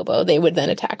attack Bobo, they would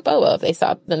then attack Bobo. If they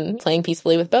saw them playing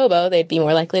peacefully with Bobo, they'd be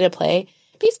more likely to play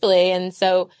peacefully. And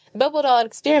so the Bobo doll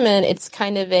experiment, it's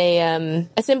kind of a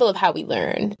symbol of how we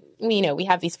learn. We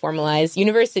have these formalized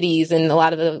universities and a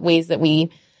lot of the ways that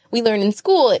we we learn in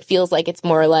school, it feels like it's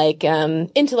more like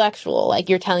intellectual, like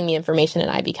you're telling me information and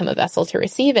I become a vessel to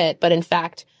receive it. But in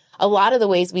fact, a lot of the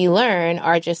ways we learn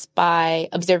are just by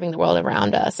observing the world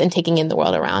around us and taking in the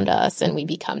world around us, and we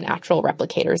become natural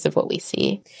replicators of what we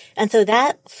see. And so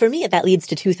that, for me, that leads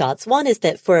to two thoughts. One is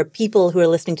that for people who are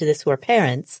listening to this who are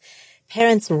parents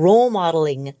role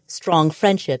modeling strong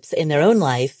friendships in their own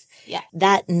life,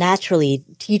 that naturally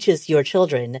teaches your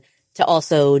children to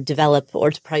also develop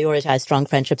or to prioritize strong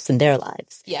friendships in their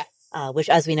lives. Yes. Which,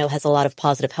 as we know, has a lot of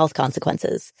positive health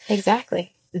consequences.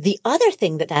 Exactly. The other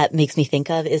thing that makes me think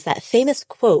of is that famous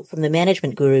quote from the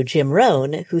management guru, Jim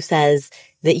Rohn, who says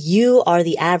that you are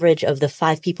the average of the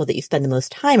 5 people that you spend the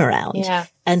most time around. Yeah.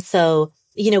 And so,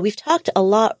 we've talked a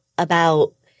lot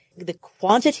about the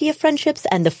quantity of friendships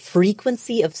and the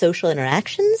frequency of social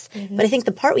interactions. Mm-hmm. But I think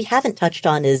the part we haven't touched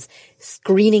on is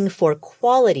screening for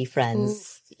quality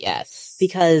friends. Yes.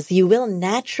 Because you will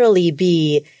naturally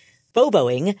be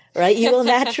boboing, right? You will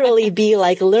naturally be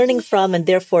like learning from and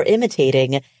therefore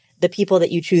imitating the people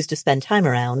that you choose to spend time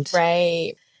around.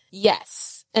 Right.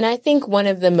 Yes. And I think one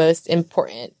of the most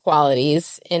important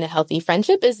qualities in a healthy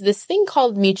friendship is this thing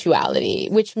called mutuality,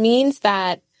 which means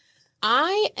that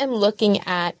I am looking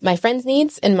at my friend's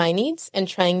needs and my needs and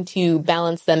trying to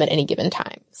balance them at any given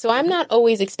time. So I'm not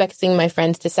always expecting my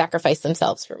friends to sacrifice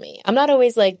themselves for me. I'm not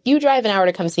always like, you drive an hour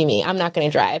to come see me. I'm not going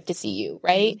to drive to see you,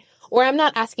 right? Or I'm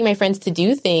not asking my friends to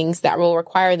do things that will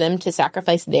require them to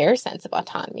sacrifice their sense of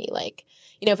autonomy. Like,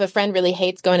 if a friend really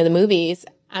hates going to the movies,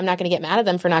 I'm not going to get mad at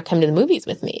them for not coming to the movies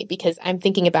with me because I'm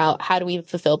thinking about how do we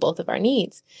fulfill both of our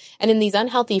needs. And in these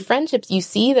unhealthy friendships, you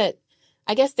see that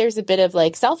I guess there's a bit of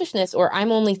like selfishness, or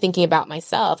I'm only thinking about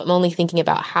myself. I'm only thinking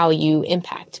about how you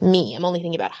impact me. I'm only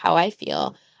thinking about how I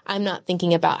feel. I'm not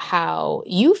thinking about how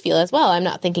you feel as well. I'm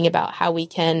not thinking about how we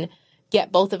can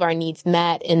get both of our needs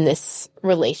met in this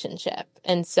relationship.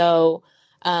 And so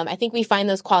I think we find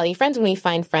those quality friends when we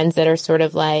find friends that are sort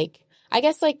of like, I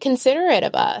guess, like considerate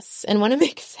of us and want to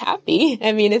make us happy.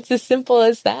 I mean, it's as simple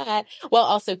as that, while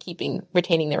also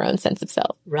retaining their own sense of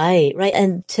self. Right.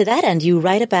 And to that end, you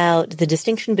write about the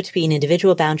distinction between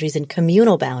individual boundaries and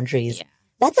communal boundaries. Yeah.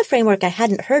 That's a framework I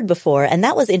hadn't heard before, and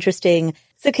that was interesting.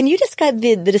 So can you describe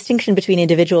the distinction between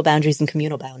individual boundaries and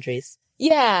communal boundaries?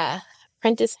 Yeah.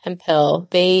 Prentice Hemphill,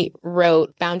 they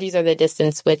wrote, boundaries are the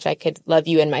distance which I could love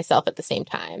you and myself at the same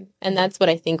time. And that's what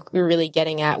I think we're really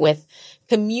getting at with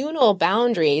communal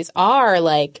boundaries are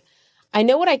like, I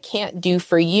know what I can't do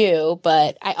for you,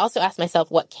 but I also ask myself,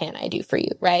 what can I do for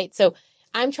you, right? So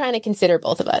I'm trying to consider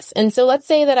both of us. And so let's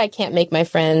say that I can't make my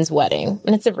friend's wedding,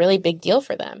 and it's a really big deal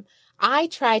for them. I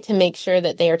try to make sure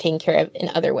that they are taken care of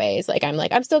in other ways. Like,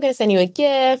 I'm still going to send you a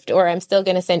gift, or I'm still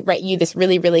going to write you this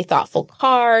really, really thoughtful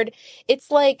card.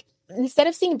 It's like, instead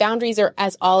of seeing boundaries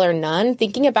as all or none,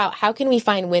 thinking about how can we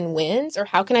find win-wins, or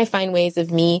how can I find ways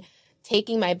of me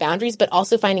taking my boundaries, but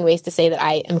also finding ways to say that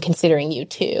I am considering you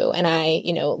too. And I,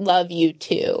 love you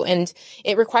too. And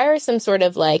it requires some sort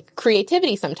of like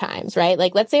creativity sometimes, right?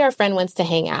 Like, let's say our friend wants to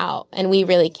hang out and we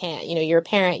really can't. You're a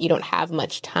parent, you don't have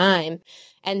much time.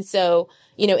 And so,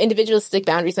 individualistic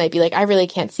boundaries might be like, I really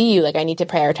can't see you. Like, I need to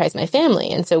prioritize my family.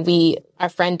 And so our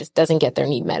friend just doesn't get their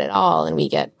need met at all, and we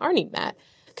get our need met.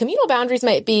 Communal boundaries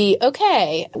might be,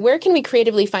 okay, where can we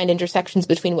creatively find intersections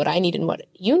between what I need and what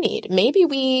you need? Maybe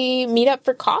we meet up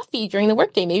for coffee during the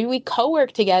workday. Maybe we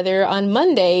co-work together on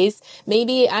Mondays.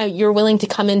 Maybe you're willing to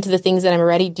come into the things that I'm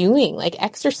already doing, like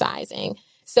exercising,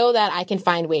 so that I can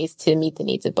find ways to meet the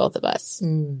needs of both of us.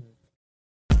 Mm.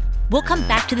 We'll come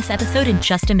back to this episode in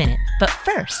just a minute. But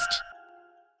first,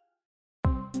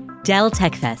 Dell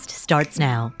Tech Fest starts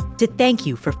now. To thank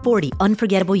you for 40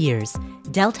 unforgettable years,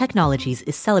 Dell Technologies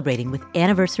is celebrating with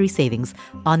anniversary savings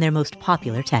on their most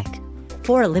popular tech.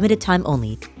 For a limited time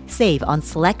only, save on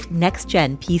select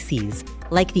next-gen PCs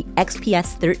like the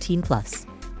XPS 13 Plus,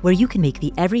 where you can make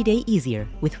the everyday easier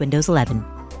with Windows 11.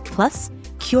 Plus,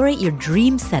 curate your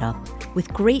dream setup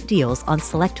with great deals on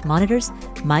select monitors,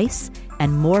 mice,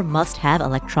 and more must-have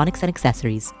electronics and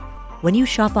accessories. When you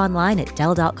shop online at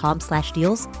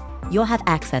Dell.com/deals, you'll have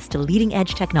access to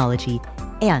leading-edge technology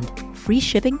and free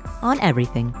shipping on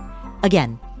everything.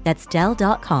 Again, that's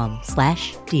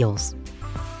Dell.com/deals.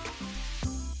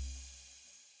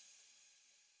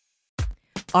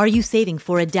 Are you saving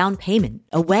for a down payment,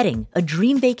 a wedding, a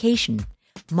dream vacation?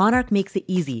 Monarch makes it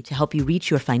easy to help you reach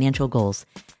your financial goals.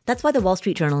 That's why the Wall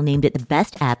Street Journal named it the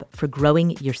best app for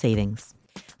growing your savings.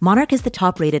 Monarch is the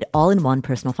top-rated all-in-one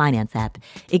personal finance app.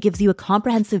 It gives you a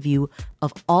comprehensive view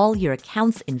of all your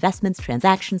accounts, investments,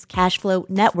 transactions, cash flow,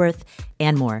 net worth,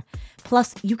 and more.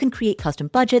 Plus, you can create custom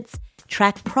budgets,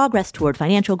 track progress toward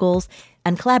financial goals,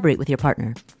 and collaborate with your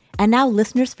partner. And now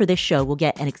listeners for this show will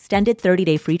get an extended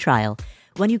 30-day free trial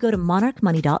when you go to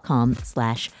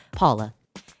monarchmoney.com/Paula.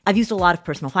 I've used a lot of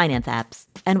personal finance apps,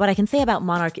 and what I can say about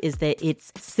Monarch is that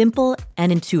it's simple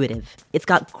and intuitive. It's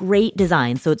got great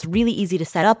design, so it's really easy to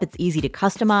set up. It's easy to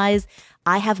customize.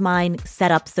 I have mine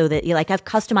set up so that, I've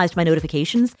customized my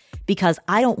notifications because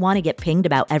I don't want to get pinged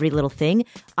about every little thing.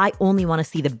 I only want to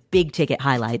see the big ticket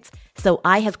highlights. So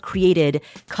I have created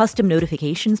custom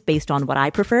notifications based on what I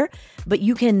prefer, but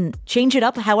you can change it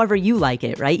up however you like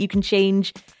it, right? You can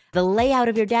change the layout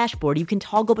of your dashboard. You can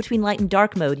toggle between light and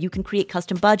dark mode. You can create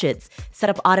custom budgets, set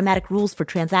up automatic rules for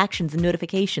transactions and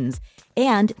notifications,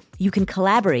 and you can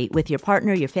collaborate with your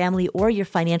partner, your family, or your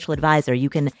financial advisor. You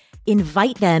can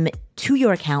invite them to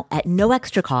your account at no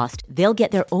extra cost. They'll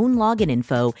get their own login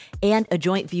info and a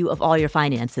joint view of all your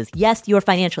finances. Yes, your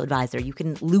financial advisor. You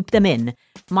can loop them in.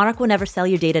 Monarch will never sell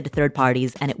your data to third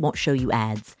parties, and it won't show you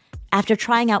ads. After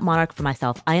trying out Monarch for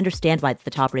myself, I understand why it's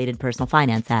the top-rated personal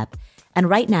finance app. And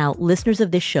right now, listeners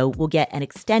of this show will get an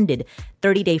extended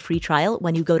 30-day free trial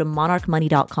when you go to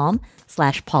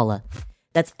monarchmoney.com/Paula.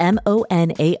 That's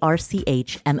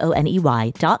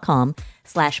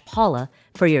monarchmoney.com/Paula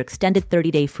for your extended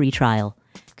 30-day free trial.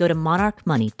 Go to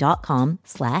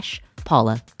monarchmoney.com/Paula,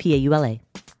 Paula.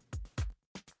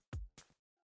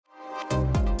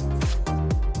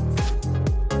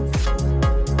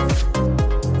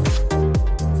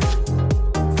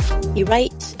 You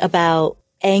write about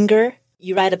anger.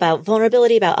 You write about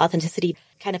vulnerability, about authenticity,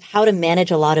 kind of how to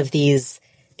manage a lot of these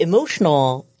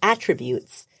emotional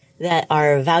attributes that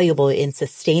are valuable in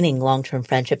sustaining long-term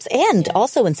friendships and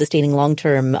also in sustaining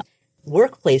long-term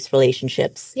workplace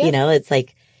relationships. Yeah. It's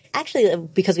like, actually,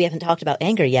 because we haven't talked about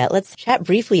anger yet, let's chat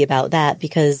briefly about that,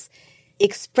 because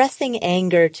expressing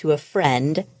anger to a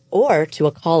friend or to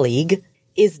a colleague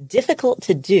is difficult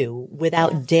to do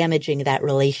without damaging that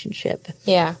relationship.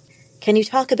 Yeah. Can you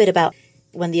talk a bit about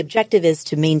when the objective is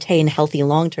to maintain healthy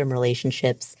long-term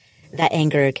relationships, that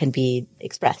anger can be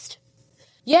expressed?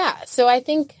 Yeah. So I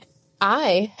think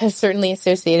I have certainly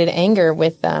associated anger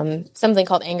with something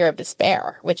called anger of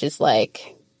despair, which is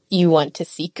like you want to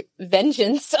seek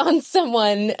vengeance on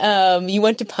someone. You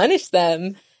want to punish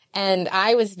them. And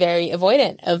I was very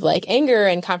avoidant of like anger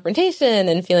and confrontation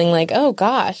and feeling like, oh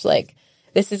gosh, like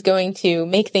this is going to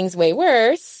make things way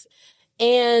worse.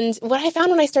 And what I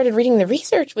found when I started reading the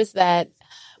research was that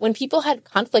when people had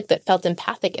conflict that felt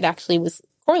empathic, it actually was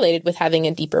correlated with having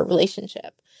a deeper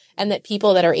relationship. And that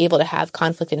people that are able to have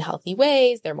conflict in healthy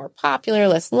ways, they're more popular,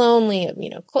 less lonely,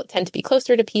 tend to be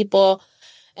closer to people.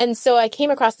 And so I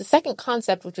came across the second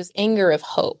concept, which was anger of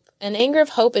hope. And anger of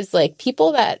hope is like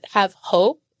people that have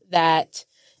hope that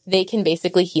they can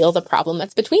basically heal the problem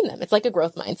that's between them. It's like a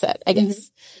growth mindset, I guess.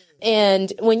 Mm-hmm.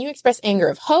 And when you express anger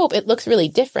of hope, it looks really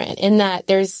different in that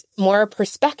there's more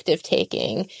perspective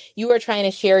taking. You are trying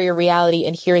to share your reality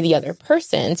and hear the other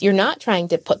person's. You're not trying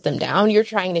to put them down. You're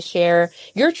trying to share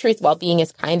your truth while being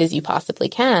as kind as you possibly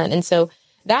can. And so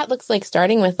that looks like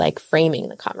starting with like framing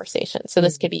the conversation. So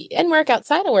this could be in work,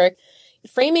 outside of work.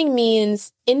 Framing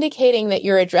means indicating that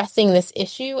you're addressing this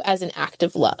issue as an act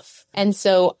of love. And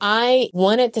so I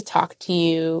wanted to talk to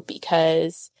you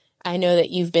because I know that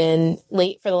you've been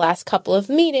late for the last couple of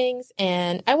meetings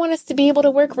and I want us to be able to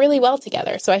work really well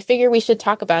together. So I figure we should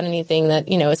talk about anything that,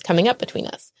 is coming up between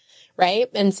us. Right.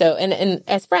 And so, and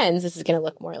as friends, this is going to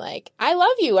look more like, I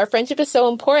love you. Our friendship is so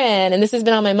important. And this has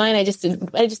been on my mind. I just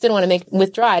didn't want to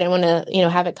withdraw. I didn't want to,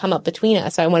 have it come up between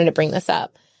us. So I wanted to bring this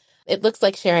up. It looks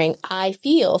like sharing I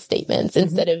feel statements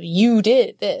instead of you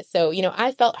did this. So,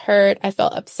 I felt hurt. I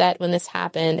felt upset when this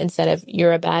happened instead of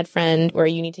you're a bad friend or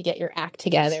you need to get your act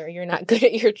together. Or you're not good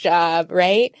at your job,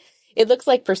 right? It looks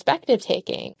like perspective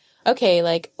taking. Okay,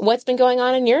 like what's been going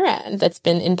on your end that's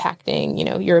been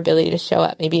impacting, your ability to show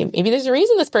up? Maybe there's a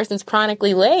reason this person's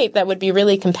chronically late that would be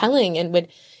really compelling and would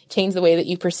change the way that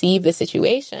you perceive the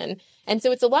situation. And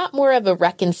so it's a lot more of a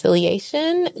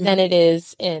reconciliation than it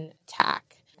is in attack.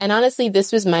 And honestly,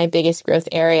 this was my biggest growth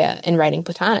area in writing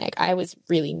Platonic. I was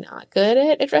really not good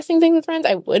at addressing things with friends.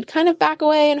 I would kind of back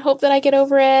away and hope that I get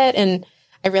over it. And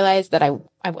I realized that I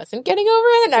wasn't getting over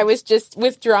it and I was just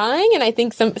withdrawing. And I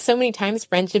think so many times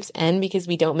friendships end because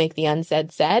we don't make the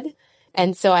unsaid said.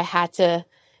 And so I had to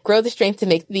grow the strength to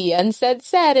make the unsaid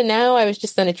said. And now I was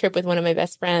just on a trip with one of my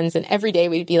best friends and every day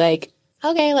we'd be like,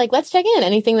 okay, like let's check in.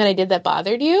 Anything that I did that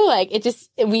bothered you? Like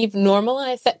we've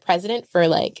normalized, set precedent for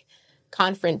like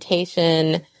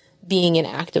confrontation being an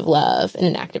act of love and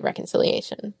an act of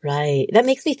reconciliation. Right. That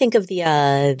makes me think of the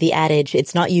adage,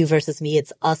 it's not you versus me,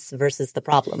 it's us versus the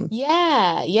problem.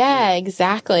 Yeah,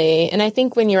 exactly. And I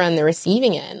think when you're on the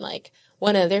receiving end, like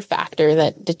one other factor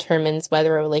that determines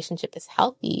whether a relationship is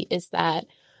healthy is that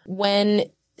when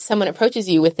someone approaches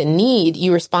you with a need,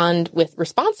 you respond with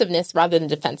responsiveness rather than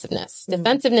defensiveness.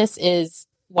 Defensiveness is,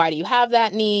 why do you have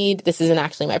that need? This isn't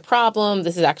actually my problem.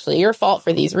 This is actually your fault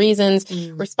for these reasons.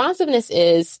 Responsiveness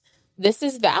is, this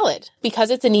is valid.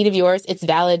 Because it's a need of yours, it's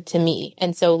valid to me.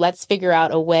 And so let's figure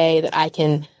out a way that I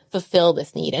can fulfill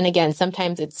this need. And again,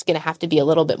 sometimes it's going to have to be a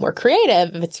little bit more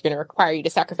creative if it's going to require you to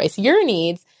sacrifice your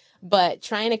needs. But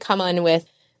trying to come on with,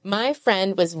 my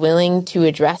friend was willing to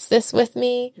address this with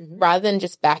me rather than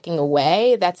just backing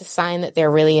away, that's a sign that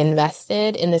they're really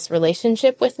invested in this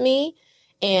relationship with me.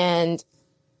 And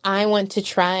I want to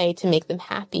try to make them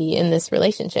happy in this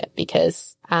relationship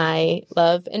because I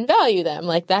love and value them.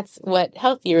 Like, that's what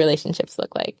healthy relationships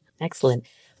look like. Excellent.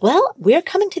 Well, we're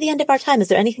coming to the end of our time. Is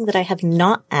there anything that I have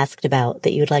not asked about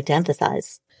that you would like to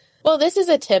emphasize? Well, this is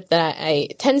a tip that I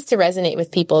tends to resonate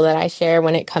with people that I share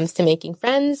when it comes to making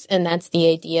friends. And that's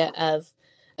the idea of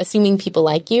assuming people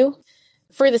like you.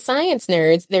 For the science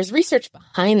nerds, there's research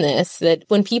behind this that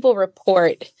when people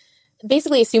report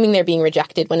basically assuming they're being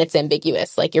rejected when it's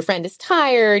ambiguous, like your friend is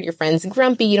tired, your friend's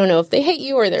grumpy, you don't know if they hate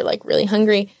you or they're like really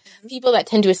hungry. People that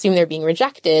tend to assume they're being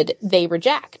rejected, they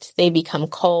reject. They become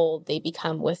cold, they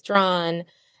become withdrawn.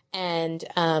 And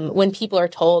when people are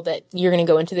told that you're going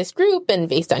to go into this group and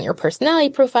based on your personality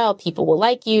profile, people will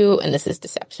like you, and this is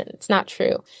deception. It's not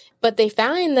true. But they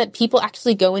find that people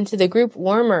actually go into the group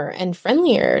warmer and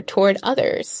friendlier toward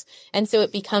others. And so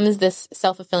it becomes this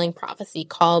self-fulfilling prophecy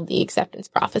called the acceptance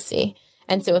prophecy.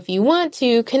 And so if you want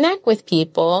to connect with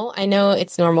people, I know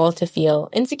it's normal to feel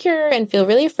insecure and feel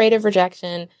really afraid of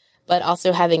rejection, but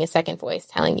also having a second voice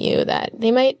telling you that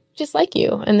they might just like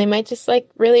you and they might just like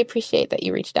really appreciate that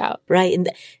you reached out. Right.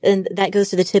 And that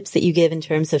goes to the tips that you give in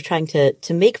terms of trying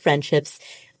to make friendships,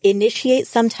 initiate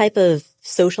some type of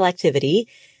social activity,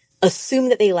 assume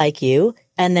that they like you,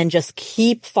 and then just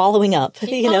keep following up,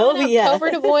 Keep following up. Yeah.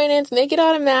 Covert avoidance, make it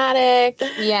automatic.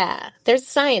 Yeah. There's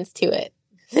science to it.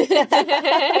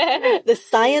 The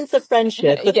science of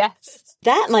friendship. Yes.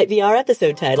 That might be our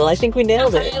episode title. I think we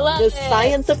nailed it. I love the it.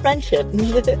 Science of Friendship.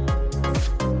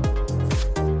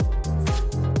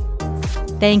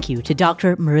 Thank you to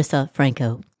Dr. Marisa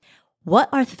Franco. What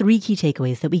are 3 key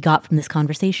takeaways that we got from this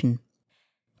conversation?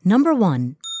 Number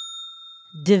 1,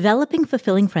 developing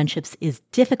fulfilling friendships is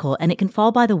difficult and it can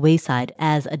fall by the wayside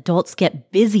as adults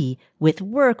get busy with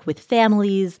work, with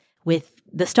families, with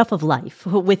the stuff of life,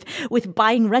 with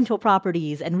buying rental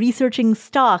properties and researching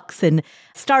stocks and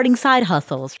starting side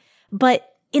hustles.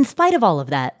 But in spite of all of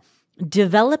that,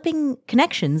 developing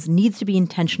connections needs to be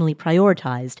intentionally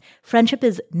prioritized. Friendship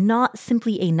is not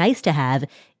simply a nice to have.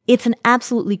 It's an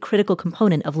absolutely critical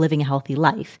component of living a healthy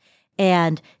life.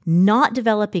 And not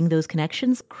developing those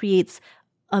connections creates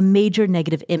a major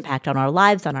negative impact on our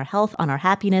lives, on our health, on our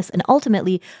happiness, and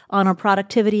ultimately on our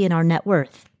productivity and our net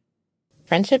worth.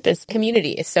 Friendship is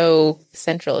community is so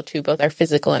central to both our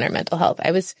physical and our mental health.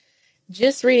 I was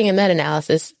just reading a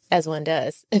meta-analysis, as one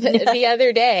does, the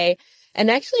other day, and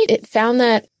actually it found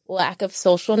that lack of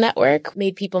social network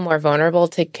made people more vulnerable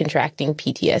to contracting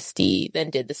PTSD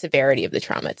than did the severity of the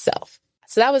trauma itself.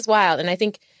 So that was wild. And I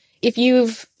think if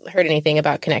you've heard anything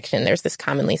about connection, there's this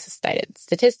commonly cited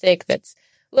statistic that's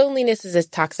loneliness is as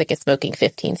toxic as smoking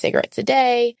 15 cigarettes a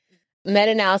day.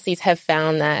 Meta-analyses have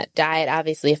found that diet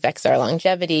obviously affects our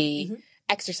longevity,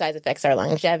 exercise affects our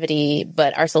longevity,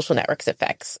 but our social networks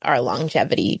affects our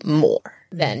longevity more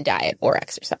than diet or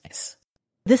exercise.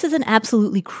 This is an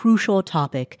absolutely crucial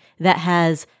topic that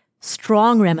has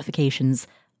strong ramifications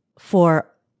for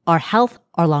our health,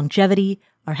 our longevity,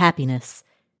 our happiness,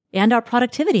 and our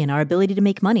productivity and our ability to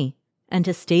make money and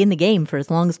to stay in the game for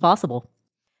as long as possible.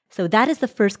 So that is the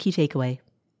first key takeaway.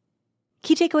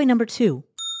 Key takeaway number 2.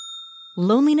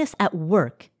 Loneliness at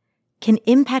work can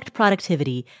impact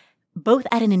productivity both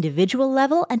at an individual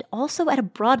level and also at a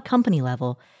broad company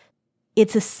level.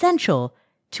 It's essential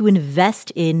to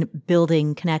invest in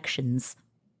building connections.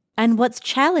 And what's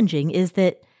challenging is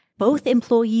that both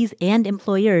employees and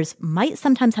employers might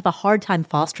sometimes have a hard time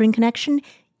fostering connection,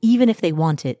 even if they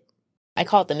want it. I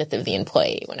call it the myth of the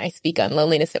employee when I speak on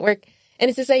loneliness at work. And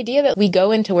it's this idea that we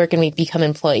go into work and we become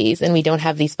employees and we don't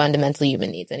have these fundamental human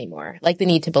needs anymore, like the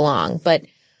need to belong. But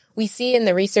we see in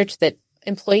the research that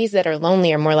employees that are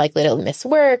lonely are more likely to miss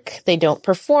work. They don't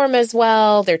perform as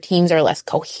well. Their teams are less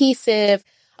cohesive.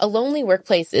 A lonely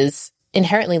workplace is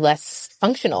inherently less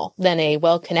functional than a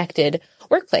well-connected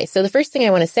workplace. So the first thing I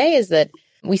want to say is that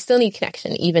we still need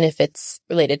connection, even if it's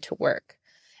related to work.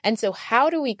 And so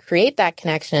how do we create that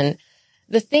connection?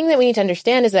 The thing that we need to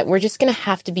understand is that we're just going to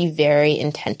have to be very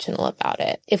intentional about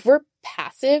it. If we're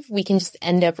passive passive, we can just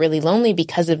end up really lonely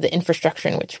because of the infrastructure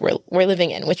in which we're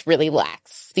living in, which really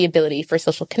lacks the ability for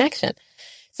social connection.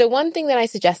 So one thing that I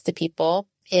suggest to people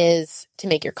is to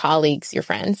make your colleagues your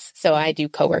friends. So I do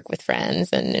co-work with friends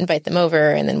and invite them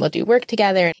over, and then we'll do work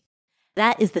together.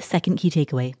 That is the second key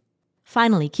takeaway.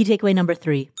 Finally, key takeaway number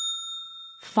 3.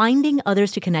 Finding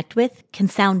others to connect with can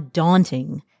sound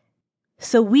daunting.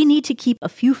 So we need to keep a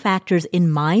few factors in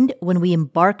mind when we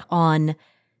embark on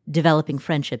developing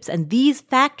friendships. And these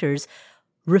factors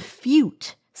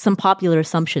refute some popular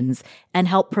assumptions and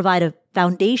help provide a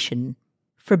foundation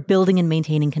for building and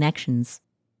maintaining connections.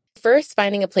 First,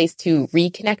 finding a place to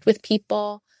reconnect with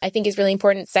people, I think, is really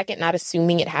important. Second, not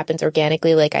assuming it happens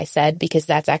organically, like I said, because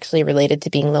that's actually related to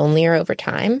being lonelier over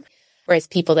time, whereas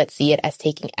people that see it as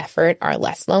taking effort are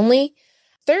less lonely.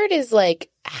 Third is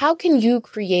how can you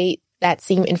create that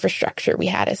same infrastructure we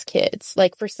had as kids?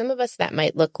 Like for some of us, that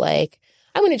might look like,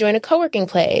 I'm going to join a co-working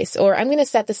place, or I'm going to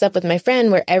set this up with my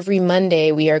friend where every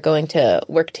Monday we are going to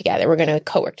work together. We're going to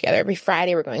co-work together. Every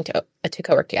Friday we're going to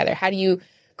co-work together. How do you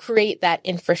create that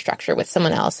infrastructure with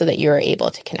someone else so that you're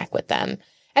able to connect with them?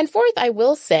 And fourth, I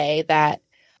will say that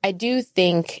I do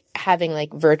think having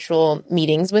virtual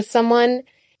meetings with someone,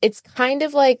 it's kind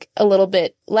of a little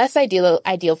bit less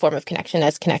ideal form of connection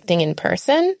as connecting in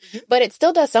person, but it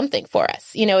still does something for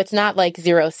us. It's not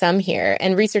zero sum here.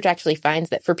 And research actually finds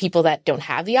that for people that don't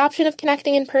have the option of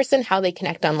connecting in person, how they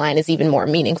connect online is even more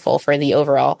meaningful for the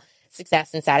overall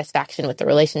success and satisfaction with the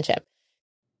relationship.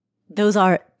 Those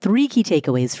are 3 key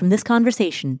takeaways from this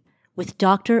conversation with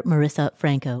Dr. Marisa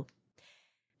Franco.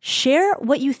 Share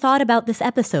what you thought about this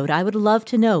episode. I would love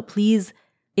to know. Please,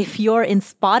 if you're in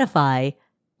Spotify,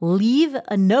 leave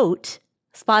a note.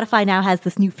 Spotify now has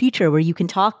this new feature where you can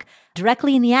talk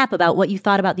directly in the app about what you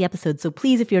thought about the episode. So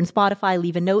please, if you're in Spotify,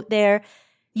 leave a note there.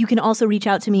 You can also reach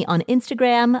out to me on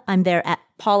Instagram. I'm there at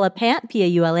Paula Pant,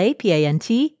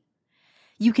 PaulaPant.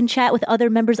 You can chat with other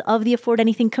members of the Afford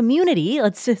Anything community.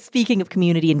 Speaking of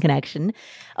community and connection,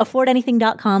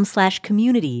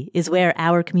 affordanything.com/community is where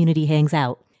our community hangs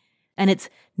out. And it's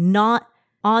not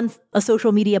on a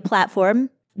social media platform.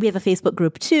 We have a Facebook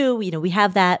group too. We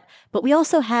have that, but we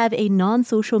also have a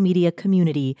non-social media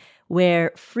community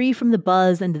where, free from the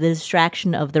buzz and the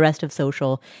distraction of the rest of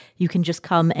social, you can just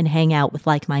come and hang out with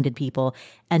like-minded people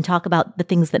and talk about the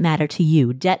things that matter to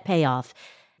you: debt payoff,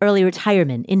 early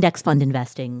retirement, index fund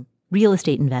investing, real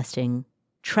estate investing,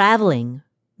 traveling,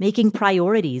 making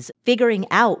priorities, figuring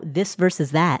out this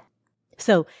versus that.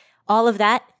 So all of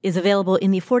that is available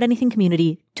in the Afford Anything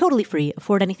community, totally free,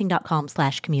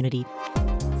 affordanything.com/community.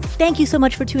 Thank you so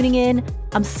much for tuning in.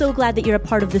 I'm so glad that you're a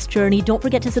part of this journey. Don't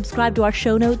forget to subscribe to our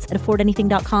show notes at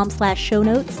affordanything.com/show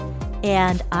notes.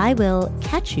 And I will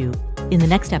catch you in the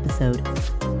next episode.